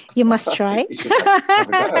You must I try. think you should have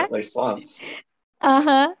a go at least once.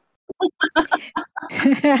 Uh-huh.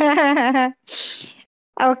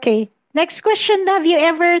 Okay. Next question. Have you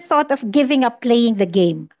ever thought of giving up playing the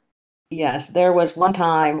game? Yes, there was one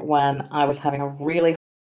time when I was having a really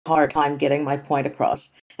hard time getting my point across.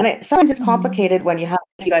 And sometimes it's complicated when you have,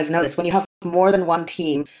 you guys know this, when you have more than one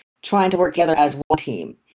team trying to work together as one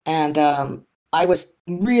team. And I was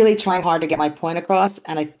really trying hard to get my point across.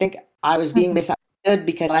 And I think I was being misunderstood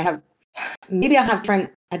because maybe I have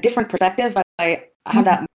a different perspective, but I have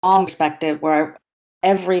that mom perspective where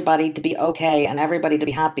everybody to be okay and everybody to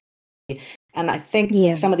be happy. And I think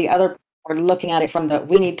Yeah. some of the other were looking at it from the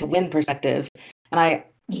we need to win perspective. And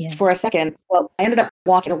for a second, I ended up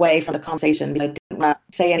walking away from the conversation because I didn't want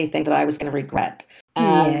to say anything that I was going to regret.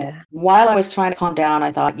 And while I was trying to calm down,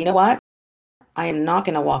 I thought, you know what? I am not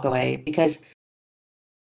going to walk away because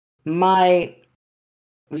my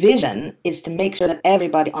vision is to make sure that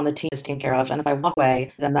everybody on the team is taken care of. And if I walk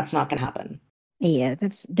away, then that's not going to happen. Yeah,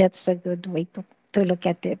 that's a good way to look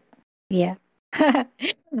at it. Yeah.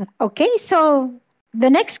 Okay, so the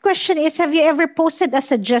next question is, have you ever posted a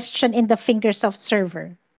suggestion in the Fingersoft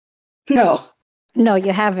server? No. No,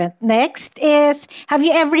 you haven't. Next is, have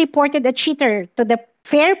you ever reported a cheater to the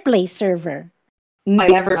Fair Play server? No,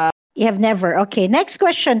 never. You have never. Okay, next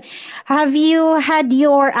question. Have you had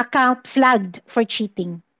your account flagged for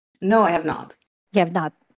cheating? No, I have not. You have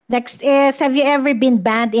not. Next is, have you ever been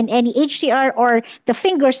banned in any HDR or the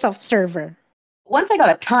Fingersoft server? Once I got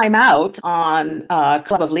a timeout on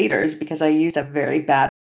Club of Leaders because I used a very bad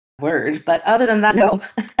word, but other than that, no.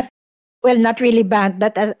 Well, not really banned,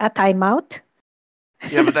 but a timeout.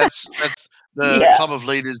 Yeah, but that's the Yeah. Club of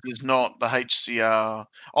Leaders is not the HCR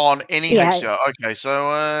on any Yeah. HCR. Okay,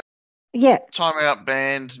 so Yeah. timeout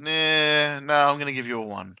banned. Nah, no, I'm going to give you a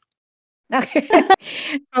 1.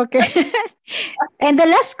 Okay. And the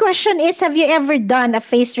last question is, have you ever done a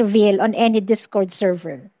face reveal on any Discord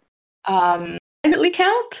server? Privately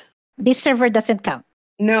count? This server doesn't count.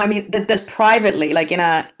 No, I mean, does privately, like in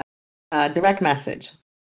a direct message?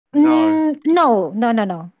 No.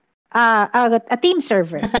 No. A team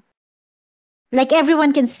server. Like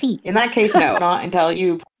everyone can see. In that case, no. Not until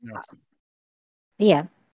you. No. Yeah.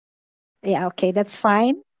 Yeah, okay, that's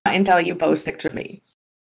fine. Not until you post picture of me.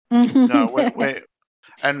 No, we're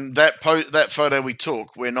and that photo we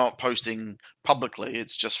took, we're not posting publicly.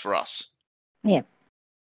 It's just for us. Yeah.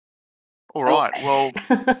 All right. Well,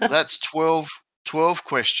 that's 12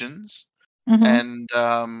 questions, and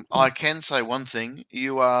I can say one thing: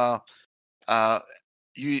 you are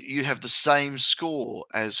you have the same score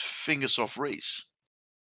as Fingersoft Reese.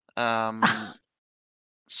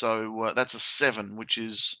 So that's a 7, which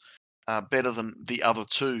is better than the other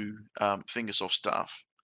 2 Fingersoft staff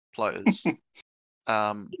players,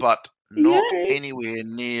 but not Yay. anywhere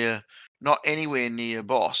near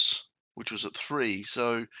Boss, which was at 3.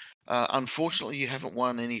 So unfortunately, you haven't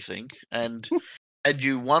won anything, and had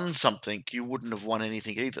you won something, you wouldn't have won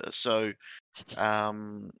anything either. So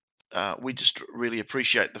we just really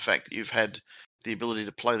appreciate the fact that you've had the ability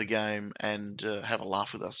to play the game and have a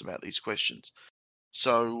laugh with us about these questions.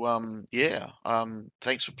 So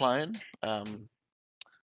thanks for playing.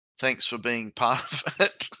 Thanks for being part of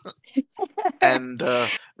it, and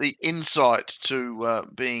the insight to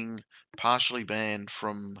being partially banned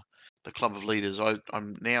from the Club of Leaders.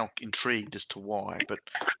 I'm now intrigued as to why, but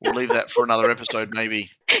we'll leave that for another episode,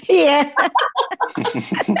 maybe. Yeah.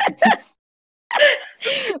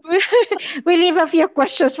 We leave a few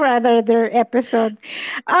questions for another episode.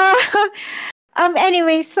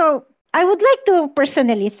 Anyway, so I would like to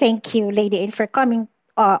personally thank you, Lady Aine, for coming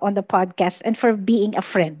on the podcast and for being a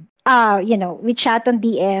friend. We chat on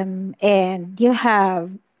DM, and you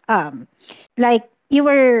have like you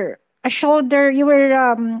were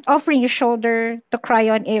offering your shoulder to cry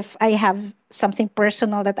on if I have something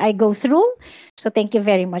personal that I go through. So thank you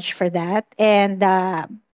very much for that. And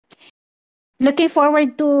looking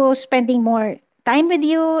forward to spending more time with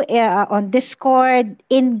you on Discord,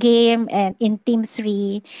 in game, and in Team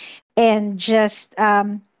 3, and just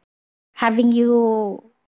having you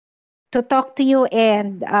to talk to you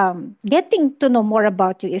and getting to know more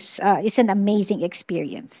about you is an amazing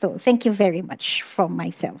experience. So thank you very much from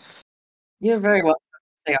myself. You're very welcome.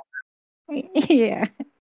 Yeah.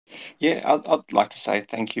 Yeah, I'd like to say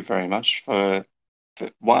thank you very much for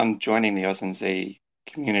one, joining the AUSNZ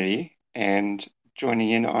community and joining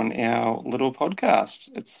in on our little podcast.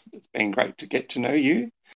 It's been great to get to know you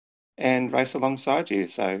and race alongside you.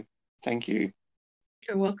 So thank you.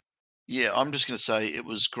 You're welcome. Yeah, I'm just going to say it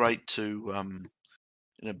was great to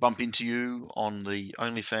bump into you on the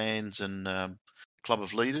OnlyFans and Club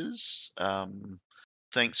of Leaders.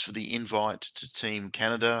 Thanks for the invite to Team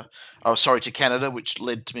Canada. To Canada, which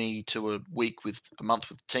led me to a month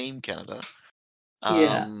with Team Canada.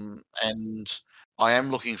 Yeah. And I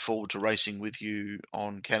am looking forward to racing with you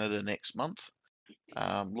on Canada next month.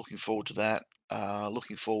 Looking forward to that.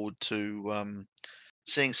 Looking forward to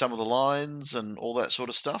seeing some of the lines and all that sort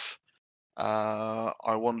of stuff.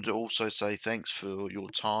 I wanted to also say thanks for your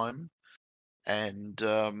time and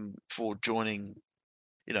for joining.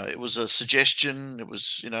 It was a suggestion. It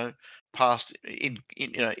was, passed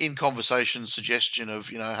in conversation suggestion of,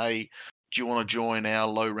 hey, do you want to join our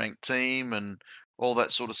low ranked team and all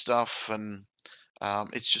that sort of stuff? And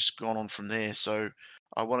it's just gone on from there. So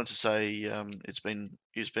I wanted to say it's been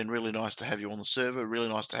really nice to have you on the server. Really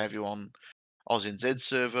nice to have you on AUSNZ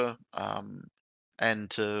server, and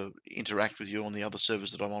to interact with you on the other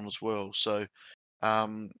servers that I'm on as well. So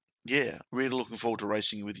yeah, really looking forward to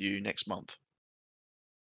racing with you next month.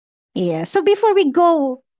 Yeah. So before we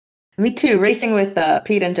go, Me too. Racing with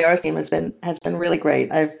Pete and JR's team has been really great.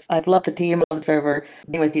 I've loved the team, loved the server.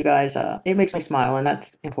 Being with you guys, it makes me smile, and that's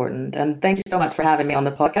important. And thank you so much for having me on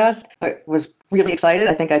the podcast. I was really excited.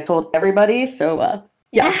 I think I told everybody. So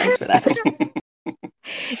yeah, thanks for that.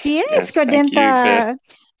 yes, Yes, couldn't thank you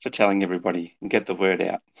for telling everybody and get the word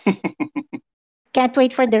out. can't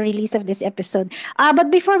wait for the release of this episode. But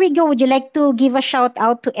before we go, would you like to give a shout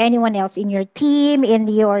out to anyone else in your team, in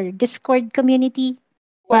your Discord community?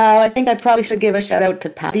 Well, I think I probably should give a shout out to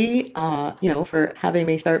Patty, for having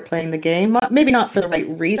me start playing the game. Maybe not for the right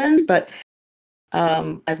reasons, but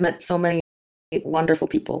I've met so many wonderful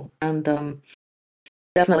people, and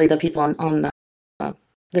definitely the people on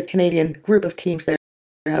the Canadian group of teams there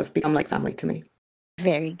have become like family to me.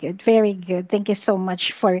 Very good, very good. Thank you so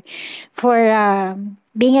much for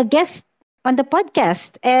being a guest on the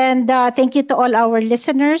podcast, and thank you to all our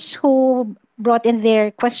listeners who brought in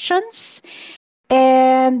their questions.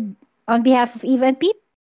 And on behalf of Eve and Pete,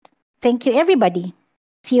 thank you, everybody.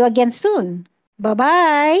 See you again soon. Bye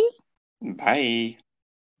bye. Bye.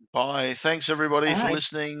 Bye. Thanks everybody for Bye.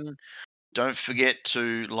 listening. Don't forget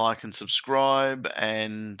to like and subscribe,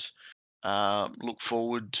 and look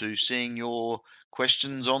forward to seeing your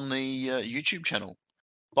questions on the YouTube channel.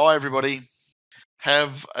 Bye, everybody.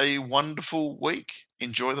 Have a wonderful week.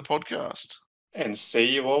 Enjoy the podcast. And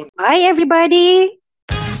see you all Bye, everybody.